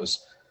think that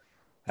was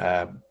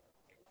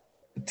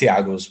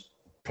Thiago's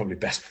probably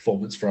best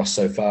performance for us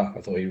so far.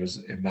 I thought he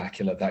was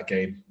immaculate that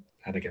game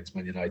and against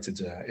Man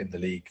United in the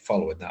league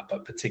following that,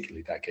 but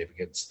particularly that game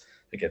against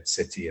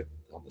City and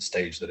on the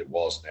stage that it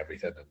was and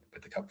everything, and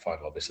with the cup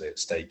final obviously at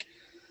stake.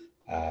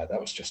 That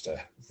was just a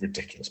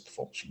ridiculous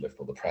performance from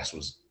Liverpool. The press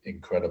was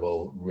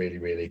incredible, really,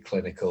 really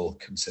clinical,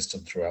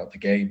 consistent throughout the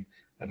game,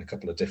 and a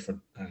couple of different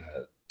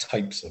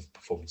types of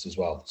performance as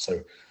well.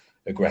 So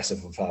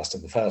aggressive and fast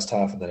in the first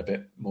half, and then a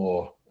bit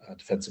more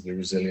defensively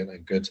resilient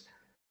and good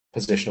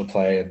positional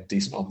play and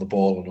decent on the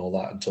ball and all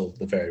that until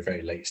the very,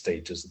 very late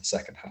stages of the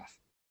second half.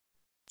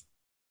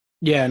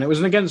 Yeah, and it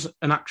was against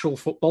an actual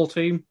football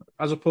team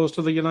as opposed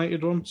to the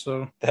United one.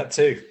 So that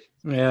too.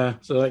 Yeah,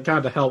 so it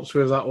kind of helps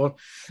with that one.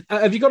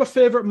 Have you got a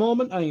favourite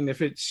moment? I mean,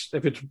 if it's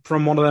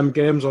from one of them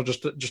games or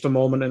just a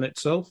moment in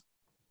itself?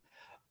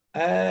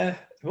 It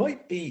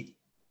might be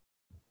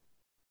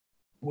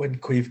when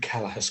Queeve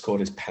Kelleher scored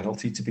his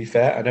penalty, to be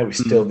fair. I know we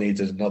still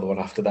needed another one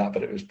after that,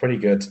 but it was pretty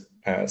good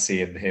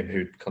seeing him,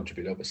 who'd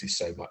contributed obviously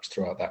so much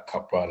throughout that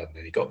cup run, and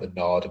then he got the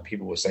nod and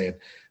people were saying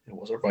it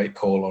was a right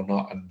call or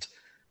not. And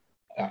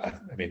I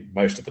mean,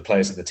 most of the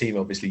players in the team,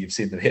 obviously, you've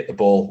seen them hit the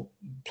ball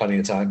plenty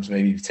of times,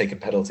 maybe you've taken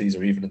penalties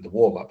or even in the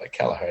warm-up, but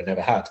Kelleher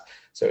never had.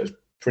 So it was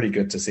pretty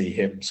good to see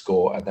him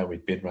score, and then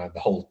we'd been around the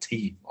whole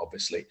team,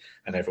 obviously,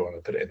 and everyone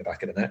had put it in the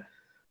back of the net.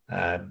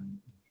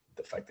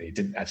 The fact that he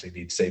didn't actually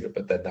need to save it,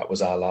 but then that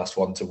was our last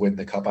one to win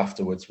the cup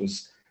afterwards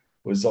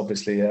was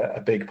obviously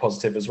a big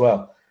positive as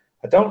well.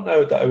 I don't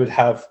know that I would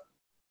have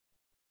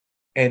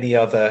any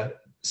other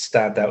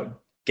standout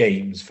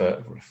games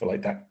for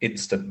like that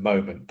instant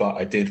moment, but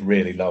I did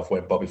really love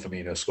when Bobby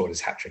Firmino scored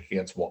his hat-trick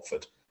against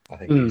Watford. I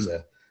think he's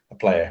a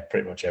player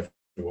pretty much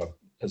everyone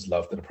has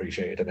loved and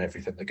appreciated, and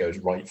everything that goes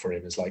right for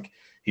him is like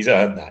he's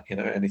earned that. You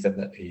know, anything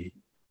that he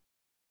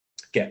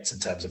gets in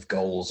terms of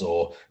goals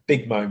or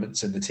big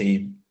moments in the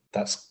team,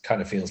 that's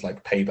kind of feels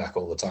like payback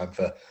all the time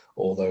for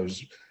all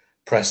those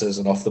presses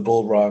and off the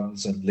ball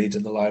runs and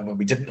leading the line when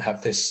we didn't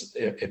have this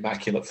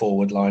immaculate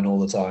forward line all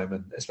the time,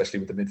 and especially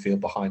with the midfield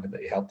behind him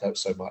that he helped out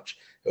so much,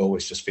 it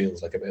always just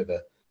feels like a bit of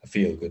a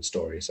feel good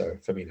story. So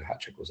Firmino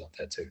hat-trick was up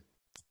there too.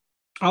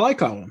 I like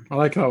that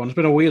one. It's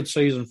been a weird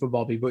season for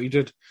Bobby, but he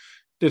did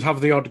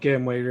have the odd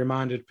game where he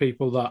reminded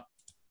people that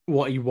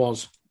what he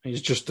was.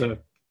 He's just an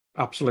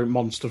absolute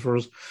monster for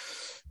us,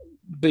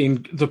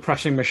 being the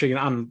pressing machine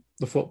and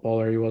the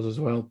footballer he was as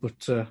well.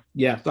 But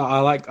yeah, I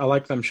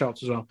like them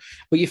shots as well.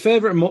 But your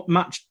favourite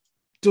match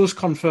does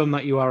confirm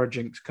that you are a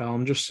jinx, Karl.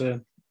 I'm just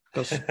saying.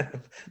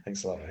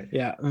 Thanks a lot, mate.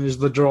 Yeah, and it's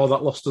the draw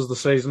that lost us the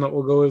season that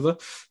we'll go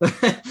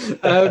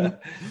with.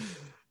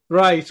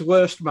 Right,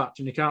 worst match,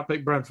 and you can't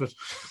pick Brentford.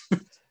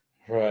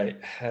 Right.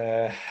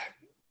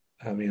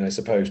 I mean, I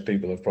suppose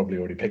people have probably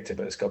already picked it,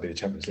 but it's got to be the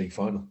Champions League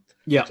final.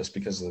 Yeah. Just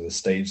because of the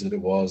stage that it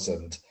was,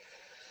 and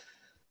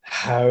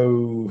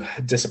how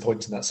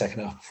disappointing that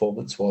second half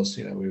performance was.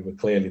 We were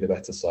clearly the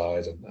better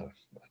side, and I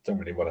don't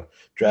really want to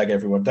drag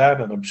everyone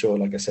down. And I'm sure,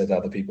 like I said,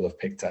 other people have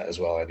picked that as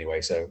well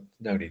anyway, so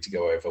no need to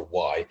go over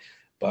why.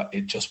 But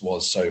it just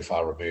was so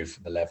far removed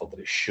from the level that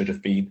it should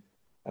have been.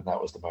 And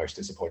that was the most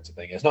disappointing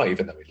thing. It's not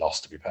even that we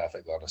lost, to be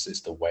perfectly honest.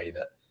 It's the way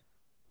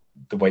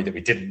that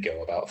we didn't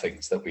go about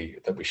things that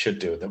we should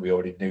do and that we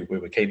already knew we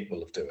were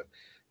capable of doing.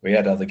 We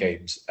had other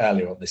games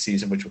earlier on this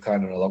season which were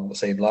kind of along the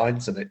same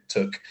lines, and it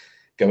took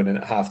going in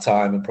at half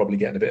time and probably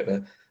getting a bit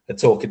of a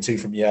talking to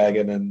from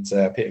Jurgen and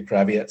Peter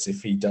Krawietz,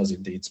 if he does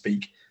indeed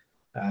speak,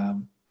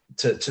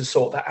 to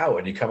sort that out.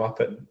 And you come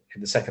up in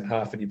the second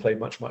half and you play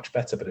much, much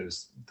better, but it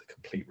was the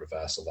complete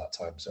reversal that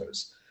time. So it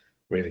was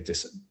really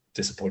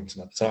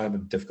disappointing at the time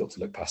and difficult to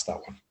look past that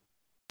one.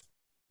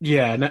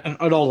 Yeah,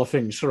 and all the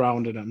things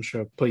surrounding it, I'm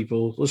sure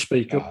people will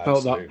speak up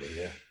about that.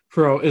 Yeah.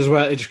 Throughout as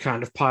well. It just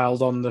kind of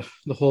piled on the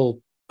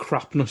whole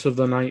crapness of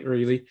the night,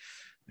 really.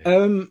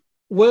 Yeah.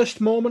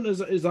 Worst moment,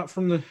 is that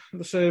from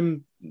the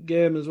same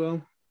game as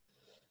well?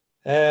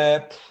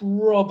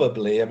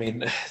 Probably. I mean,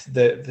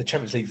 the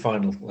Champions League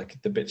final,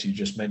 like the bits you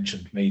just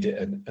mentioned, made it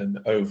an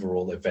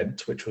overall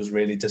event, which was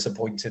really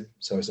disappointing.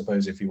 So I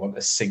suppose if you want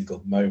a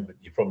single moment,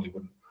 you probably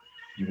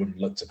wouldn't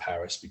look to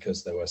Paris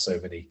because there were so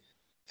many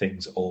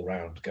things all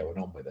round going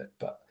on with it.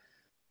 But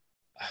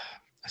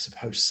I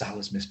suppose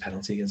Salah's missed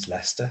penalty against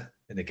Leicester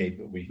in a game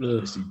that we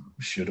obviously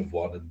should have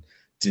won and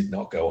did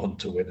not go on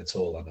to win at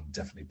all. And I'm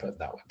definitely putting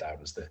that one down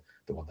as the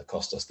one that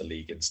cost us the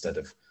league instead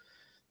of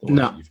the one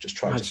that you've just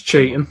tried to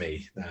cheating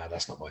me. Nah,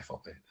 that's not my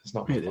fault, mate. It's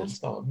not my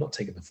fault. I'm not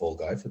taking the fall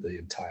guy for the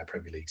entire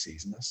Premier League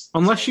season.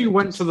 Unless you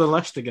went to the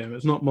Leicester game,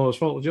 it's not Moore's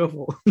fault, it's your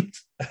fault.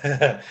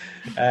 The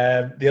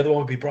other one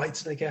would be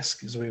Brighton, I guess,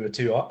 because we were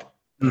 2 up.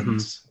 Mm-hmm.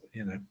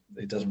 And,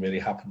 it doesn't really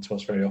happen to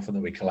us very often that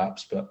we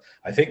collapse. But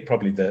I think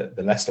probably the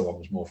Leicester one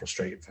was more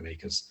frustrating for me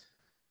because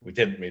we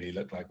didn't really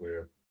look like we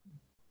were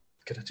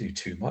going to do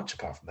too much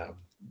apart from that.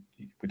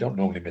 We don't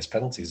normally miss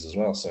penalties as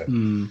well. So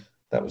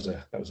that was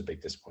a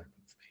big disappointment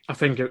for me. I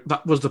think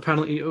that was the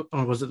penalty,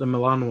 or was it the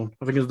Milan one?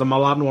 I think it was the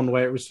Milan one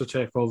where it was to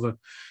take over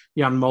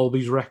Jan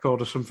Molby's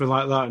record or something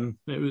like that. And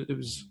it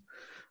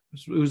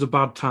was a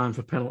bad time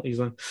for penalties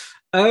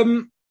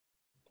then.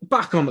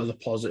 Back onto the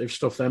positive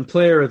stuff then.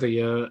 Player of the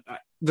year.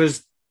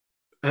 There's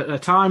at a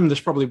time this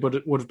probably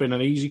would have been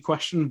an easy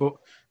question, but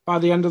by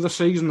the end of the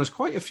season, there's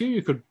quite a few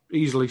you could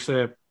easily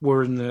say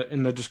were in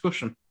the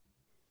discussion.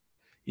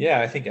 Yeah,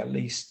 I think at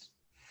least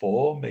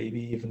 4,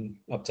 maybe even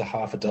up to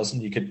half a dozen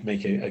you could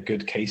make a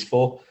good case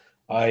for.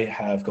 I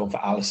have gone for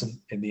Alisson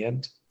in the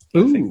end.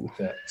 Ooh. I think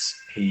that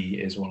he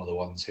is one of the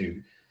ones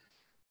who,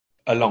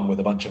 along with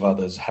a bunch of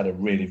others, had a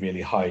really,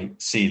 really high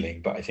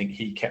ceiling, but I think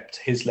he kept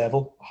his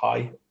level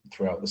high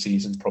throughout the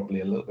season,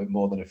 probably a little bit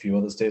more than a few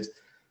others did.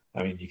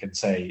 I mean, you can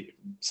say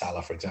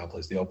Salah, for example,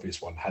 is the obvious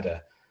one, had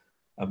a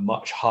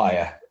much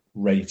higher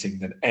rating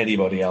than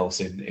anybody else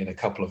in a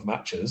couple of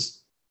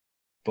matches,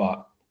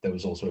 but there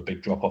was also a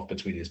big drop-off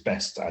between his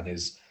best and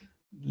his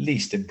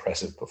least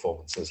impressive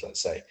performances,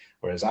 let's say.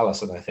 Whereas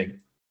Alisson, I think,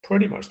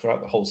 pretty much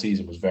throughout the whole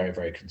season was very,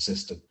 very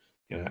consistent.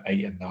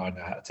 8 and 9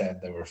 out of 10.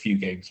 There were a few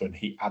games when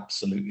he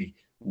absolutely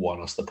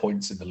won us the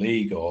points in the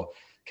league or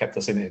kept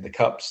us in it in the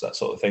cups, that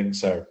sort of thing.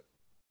 So,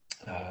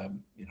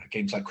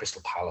 games like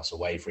Crystal Palace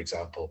away, for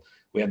example,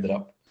 we ended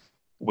up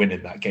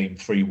winning that game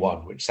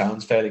 3-1, which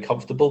sounds fairly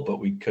comfortable, but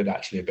we could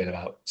actually have been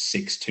about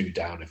 6-2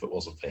 down if it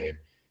wasn't for him.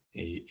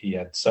 He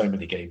had so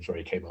many games where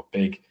he came up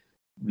big,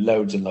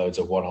 loads and loads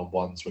of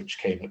one-on-ones, which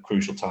came at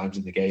crucial times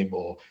in the game,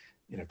 or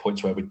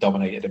points where we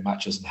dominated in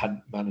matches and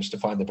hadn't managed to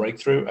find the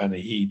breakthrough, and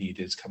he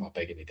needed to come up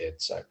big, and he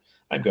did. So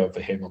I'm going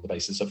for him on the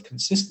basis of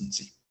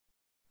consistency.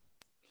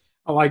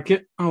 I like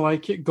it.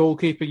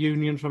 Goalkeeper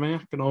union for me.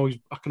 I can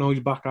always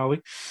back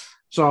Ali.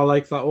 So I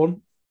like that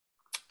one.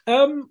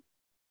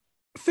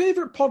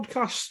 Favorite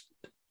podcast?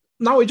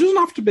 Now it doesn't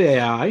have to be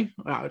AI.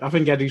 I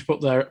think Eddie's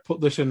put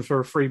this in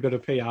for a free bit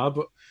of PR.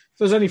 But if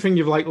there's anything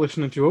you've liked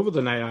listening to other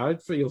than AI,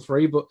 feel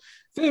free. But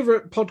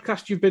favorite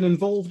podcast you've been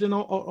involved in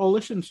or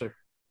listened to?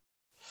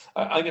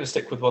 I'm going to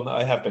stick with one that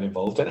I have been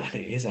involved in, and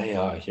it is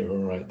AI. You're all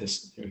right.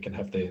 We can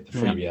have the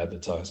freebie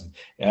advertising.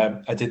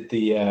 I did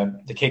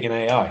the King and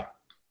AI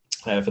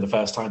for the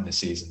first time this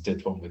season.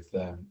 Did one with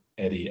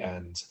Eddie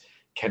and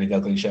Kenny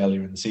Dalglish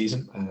earlier in the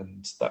season,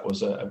 and that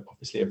was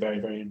obviously a very,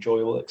 very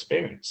enjoyable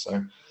experience.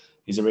 So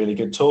he's a really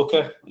good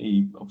talker.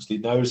 He obviously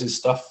knows his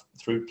stuff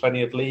through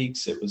plenty of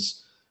leagues. It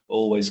was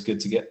always good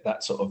to get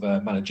that sort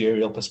of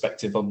managerial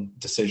perspective on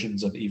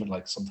decisions, and even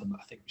like something that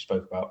I think we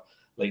spoke about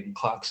Leighton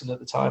Clarkson at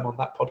the time on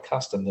that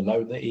podcast and the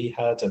loan that he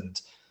had, and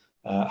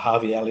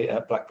Harvey Elliott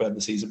at Blackburn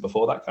the season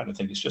before, that kind of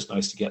thing. It's just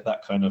nice to get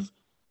that kind of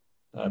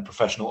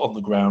professional on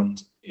the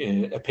ground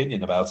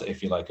opinion about it,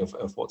 if you like,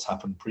 of what's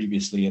happened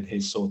previously in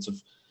his sort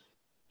of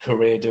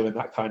career doing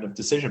that kind of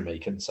decision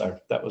making. So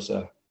that was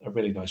a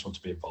really nice one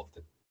to be involved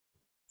in.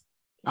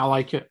 I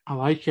like it.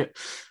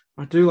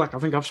 I do like. I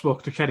think I've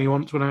spoken to Kenny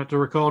once when I had to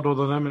record with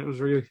them, and it was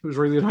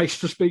really nice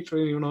to speak to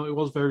him, even though it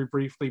was very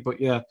briefly. But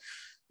yeah,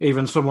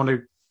 even someone who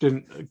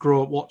didn't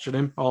grow up watching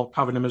him or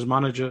having him as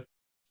manager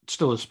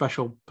still a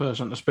special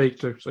person to speak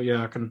to. So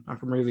yeah, I can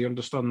really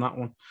understand that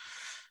one.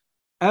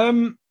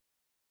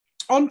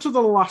 On to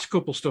the last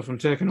couple stuff and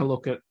taking a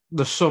look at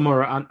the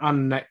summer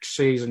and next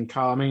season,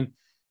 Karl. I mean,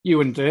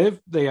 you and Dave,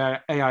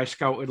 the AI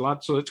scouted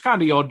lad, so it's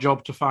kind of your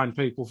job to find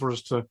people for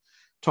us to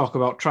talk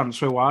about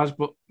transfer-wise,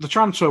 but the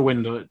transfer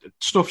window,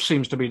 stuff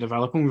seems to be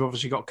developing. We've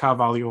obviously got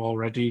Carvalho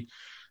already.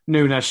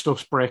 Nunes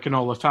stuff's breaking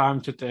all the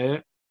time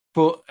today.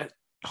 But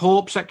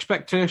hopes,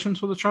 expectations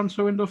for the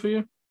transfer window for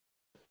you?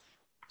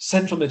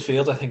 Central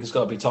midfield, I think, has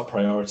got to be top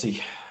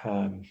priority.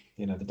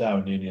 The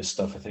Darwin Nunes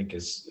stuff, I think,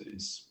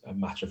 is a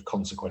matter of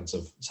consequence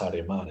of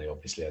Sadio Mane.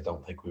 Obviously, I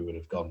don't think we would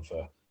have gone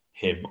for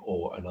him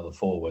or another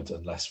forward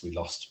unless we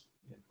lost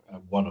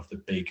one of the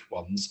big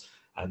ones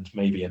and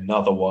maybe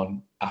another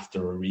one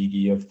after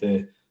Origi of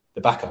the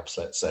backups,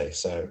 let's say.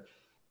 So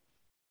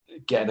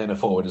getting in a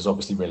forward is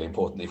obviously really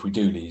important if we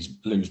do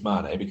lose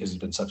Mane, because he's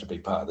been such a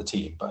big part of the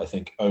team. But I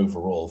think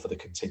overall, for the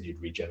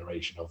continued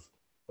regeneration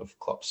of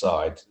Klopp's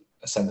side,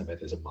 a centre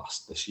mid is a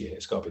must this year.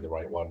 It's got to be the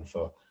right one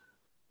for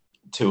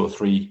 2 or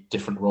 3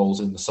 different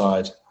roles in the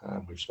side.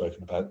 We've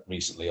spoken about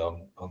recently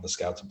on the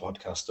Scouting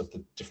podcast of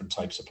the different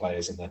types of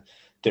players and the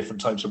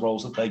different types of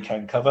roles that they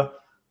can cover.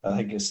 I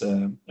think it's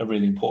a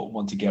really important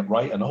one to get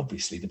right. And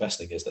obviously the best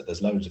thing is that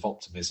there's loads of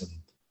optimism,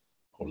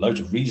 or loads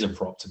of reason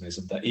for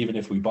optimism, that even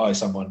if we buy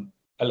someone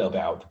a little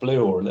bit out of the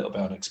blue or a little bit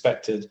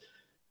unexpected,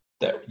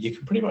 that you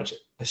can pretty much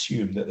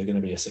assume that they're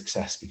going to be a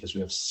success because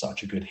we have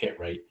such a good hit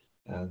rate.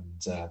 And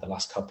the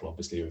last couple,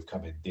 obviously, who've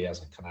come in,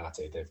 Diaz and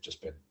Konate, they've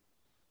just been,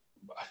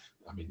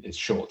 I mean, it's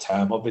short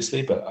term,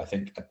 obviously, but I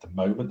think at the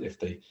moment, if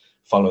they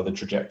follow the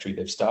trajectory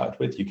they've started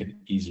with, you can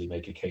easily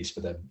make a case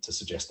for them to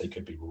suggest they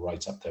could be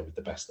right up there with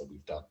the best that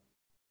we've done.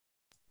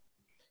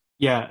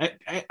 Yeah,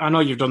 I know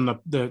you've done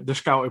the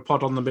scouting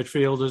pod on the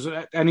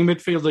midfielders. Any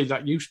midfielder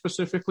that you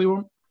specifically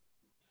want?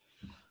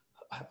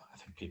 I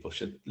think people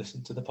should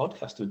listen to the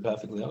podcast, to be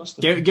perfectly honest.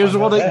 Gives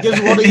one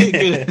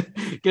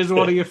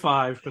of your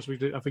 5, because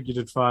I think you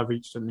did 5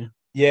 each, didn't you?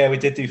 Yeah, we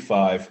did do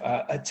 5.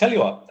 I tell you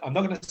what, I'm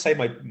not going to say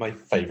my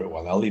favourite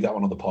one. I'll leave that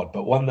one on the pod.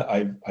 But one that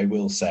I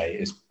will say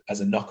is as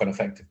a knock-on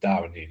effect of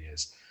Darwin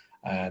Nunes,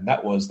 and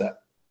that was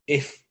that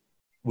if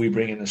we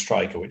bring in a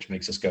striker, which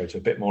makes us go to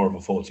a bit more of a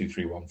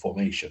 4-2-3-1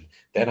 formation,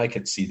 then I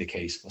could see the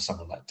case for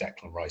someone like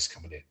Declan Rice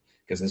coming in.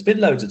 Because there's been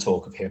loads of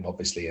talk of him,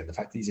 obviously, and the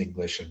fact that he's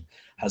English and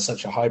has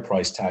such a high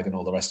price tag and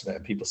all the rest of it,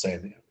 and people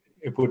saying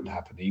it wouldn't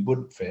happen, he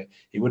wouldn't fit,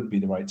 he wouldn't be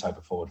the right type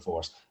of forward for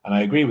us. And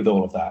I agree with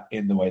all of that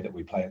in the way that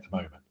we play at the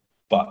moment.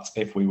 But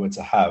if we were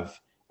to have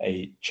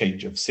a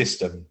change of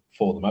system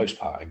for the most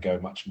part and go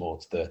much more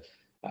to the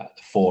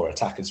 4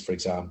 attackers, for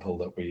example,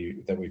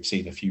 that we've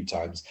seen a few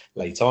times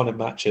late on in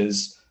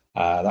matches,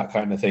 that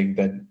kind of thing,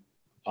 then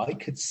I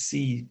could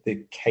see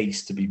the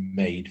case to be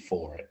made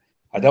for it.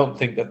 I don't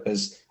think that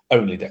there's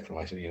only Declan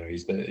Rice,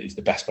 he's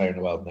the best player in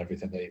the world and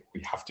everything,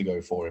 we have to go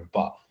for him.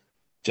 But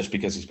just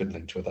because he's been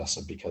linked with us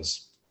and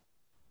because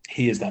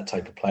he is that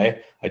type of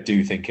player, I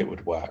do think it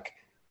would work.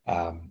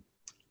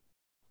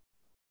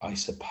 I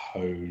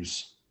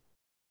suppose.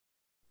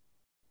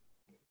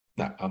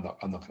 No, I'm not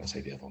going to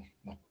say the other one.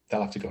 No,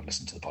 they'll have to go and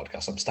listen to the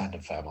podcast. I'm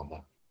standing firm on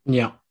that.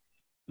 Yeah.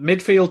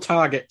 Midfield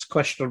targets, ?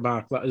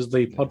 That is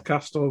the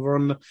podcast over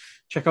on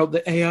check out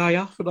the AI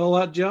app and all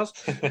that jazz.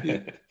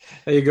 There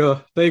you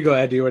go,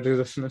 Eddie, who do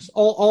listeners.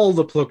 All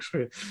the plugs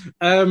for you.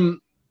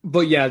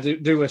 But yeah,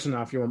 do listen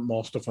now if you want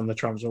more stuff on the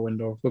transfer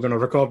window. We're going to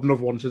record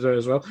another one today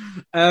as well.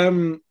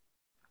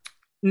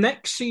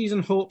 Next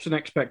season, hopes and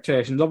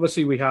expectations.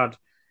 Obviously, we had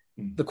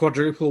the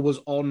quadruple was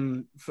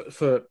on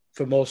for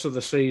most of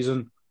the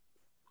season,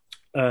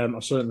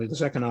 or certainly the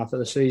second half of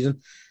the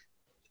season.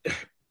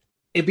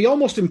 It'd be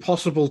almost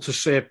impossible to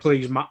say,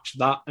 please match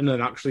that and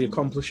then actually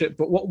accomplish it.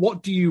 But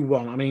what do you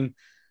want? I mean,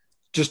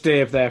 just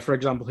Dave there, for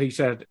example, he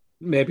said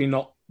maybe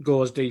not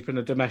go as deep in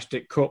the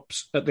domestic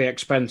cups at the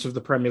expense of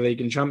the Premier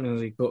League and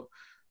Champions League. But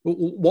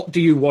what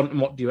do you want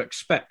and what do you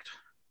expect?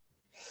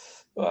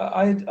 Well,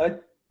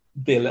 I'd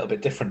be a little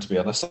bit different, to be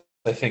honest.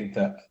 I think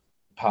that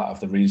part of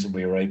the reason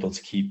we were able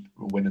to keep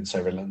winning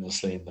so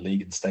relentlessly in the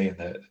league and stay in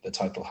the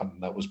title hunt,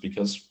 and that was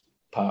because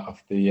part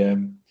of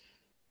the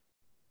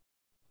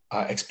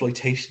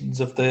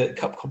exploitations of the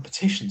cup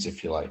competitions,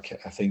 if you like.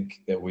 I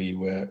think that we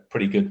were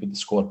pretty good with the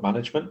squad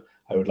management.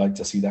 I would like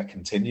to see that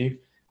continue.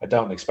 I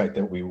don't expect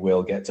that we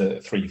will get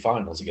to 3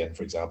 finals again,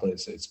 for example.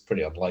 It's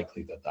pretty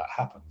unlikely that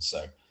happens.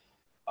 So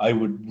I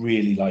would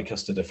really like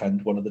us to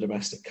defend one of the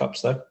domestic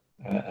cups, though,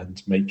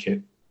 and make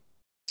it,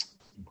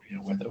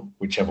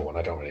 whichever one,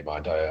 I don't really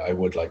mind. I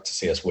would like to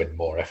see us win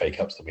more FA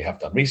Cups than we have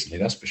done recently,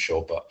 that's for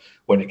sure. But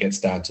when it gets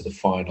down to the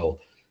final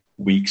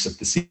weeks of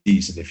the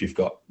season, if you've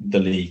got the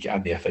league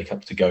and the FA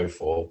Cup to go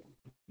for,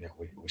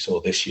 we saw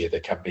this year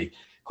there can be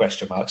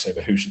question marks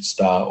over who should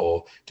start,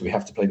 or do we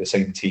have to play the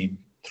same team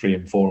 3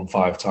 and 4 and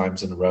 5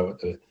 times in a row at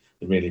the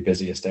really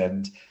busiest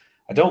end.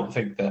 I don't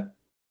think that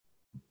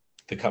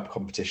the cup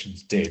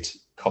competitions did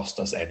cost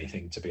us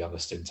anything, to be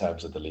honest, in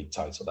terms of the league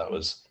title. That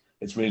was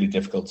it's really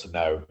difficult to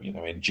know,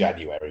 in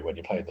January when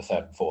you're playing the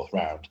third and fourth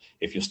round,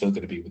 if you're still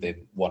going to be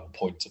within 1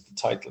 point of the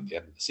title at the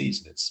end of the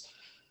season. It's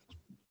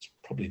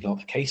probably not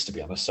the case, to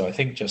be honest. So I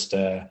think just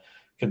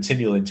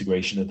continual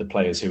integration of the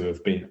players who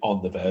have been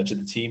on the verge of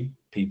the team,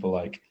 people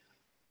like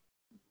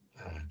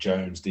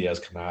Jones, Diaz,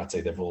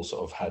 Canate, they've all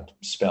sort of had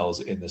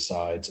spells in the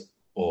side,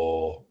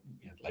 or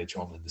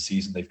later on in the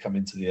season they've come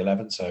into the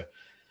 11. So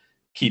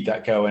keep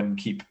that going,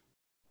 keep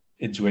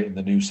integrating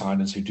the new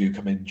signings who do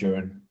come in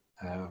during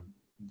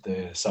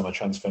the summer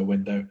transfer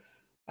window,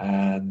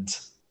 and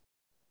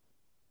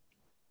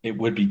it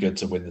would be good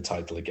to win the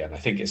title again. I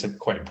think it's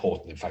quite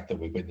important, in fact, that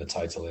we win the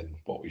title in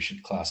what we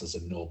should class as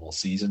a normal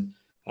season,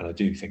 and I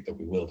do think that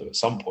we will do at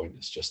some point.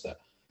 It's just that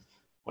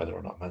whether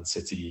or not Man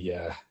City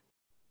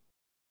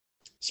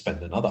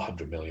spend another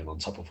 100 million on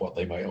top of what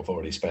they might have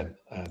already spent,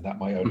 and that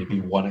might only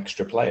be one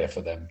extra player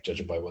for them,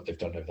 judging by what they've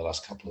done over the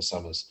last couple of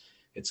summers.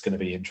 It's going to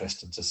be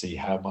interesting to see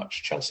how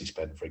much Chelsea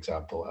spend, for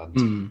example,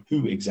 and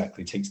who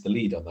exactly takes the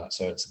lead on that.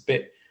 So it's a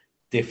bit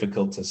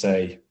difficult to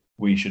say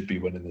we should be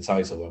winning the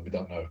title when we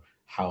don't know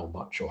how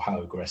much or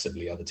how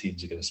aggressively other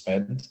teams are going to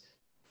spend.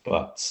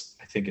 But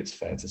I think it's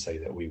fair to say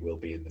that we will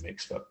be in the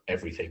mix for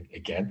everything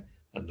again,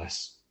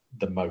 unless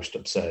the most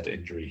absurd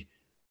injury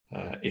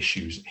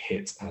issues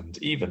hit. And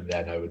even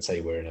then, I would say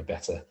we're in a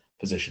better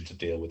position to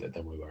deal with it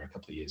than we were a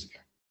couple of years ago.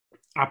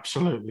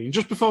 Absolutely. And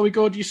just before we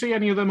go, do you see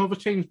any of them other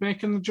teams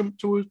making the jump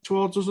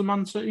towards us and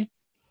Man City?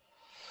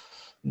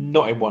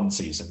 Not in one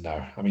season,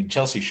 no. I mean,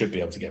 Chelsea should be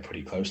able to get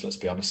pretty close, let's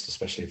be honest,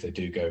 especially if they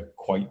do go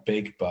quite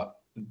big. But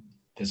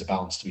there's a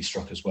balance to be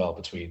struck as well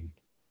between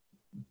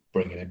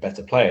bringing in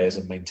better players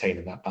and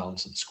maintaining that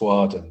balance of the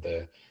squad and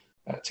the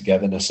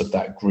togetherness of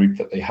that group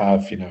that they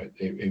have.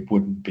 It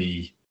wouldn't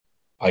be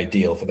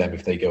ideal for them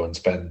if they go and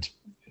spend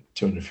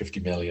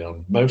 250 million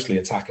on mostly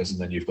attackers, and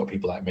then you've got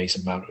people like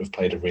Mason Mount who've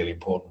played a really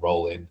important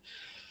role in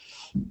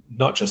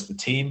not just the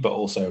team, but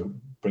also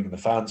bringing the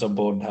fans on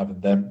board and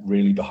having them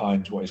really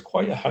behind what is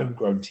quite a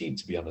homegrown team,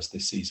 to be honest,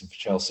 this season for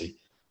Chelsea.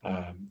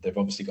 They've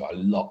obviously got a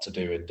lot to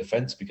do in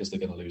defence because they're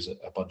going to lose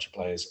a bunch of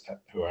players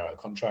who are out of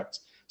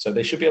contract. So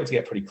they should be able to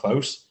get pretty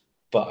close,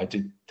 but I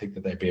did think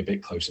that they'd be a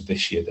bit closer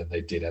this year than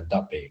they did end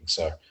up being.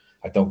 So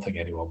I don't think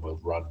anyone will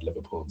run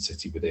Liverpool and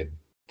City within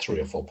 3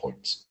 or 4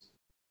 points.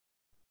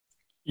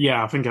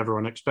 Yeah, I think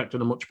everyone expected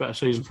a much better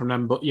season from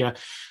them. But yeah,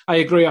 I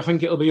agree. I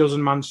think it'll be us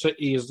and Man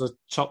City as the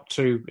top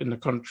two in the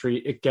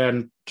country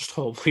again, just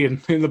hopefully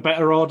in the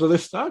better order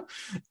this time.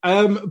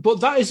 But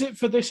that is it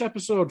for this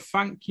episode.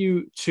 Thank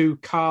you to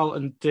Karl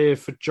and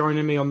Dave for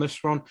joining me on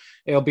this one.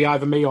 It'll be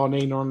either me or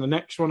Nina on the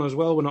next one as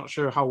well. We're not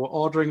sure how we're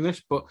ordering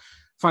this, but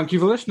thank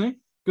you for listening.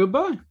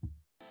 Goodbye.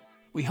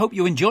 We hope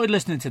you enjoyed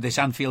listening to this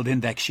Anfield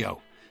Index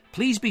show.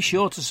 Please be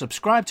sure to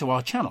subscribe to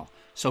our channel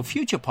so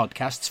future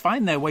podcasts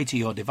find their way to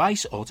your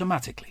device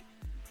automatically.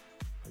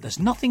 There's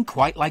nothing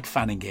quite like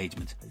fan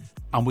engagement,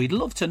 and we'd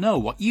love to know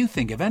what you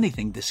think of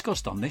anything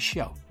discussed on this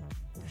show.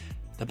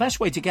 The best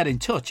way to get in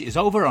touch is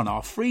over on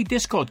our free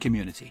Discord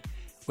community,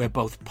 where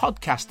both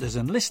podcasters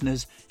and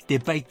listeners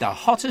debate the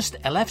hottest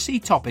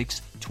LFC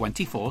topics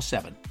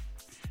 24/7.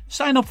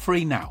 Sign up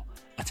free now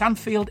at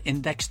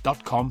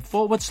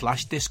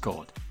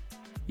AnfieldIndex.com/Discord.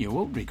 You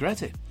won't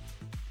regret it.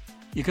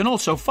 You can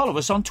also follow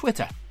us on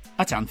Twitter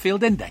at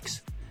Anfield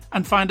Index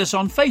and find us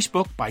on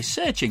Facebook by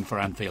searching for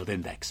Anfield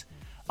Index.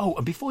 Oh,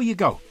 and before you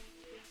go,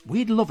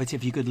 we'd love it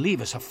if you could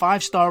leave us a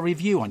 5-star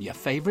review on your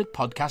favourite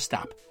podcast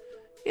app.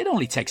 It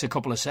only takes a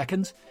couple of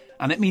seconds,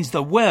 and it means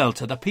the world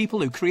to the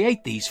people who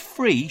create these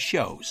free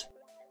shows.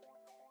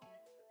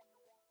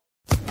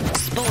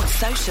 Sports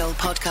Social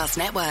Podcast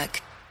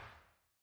Network.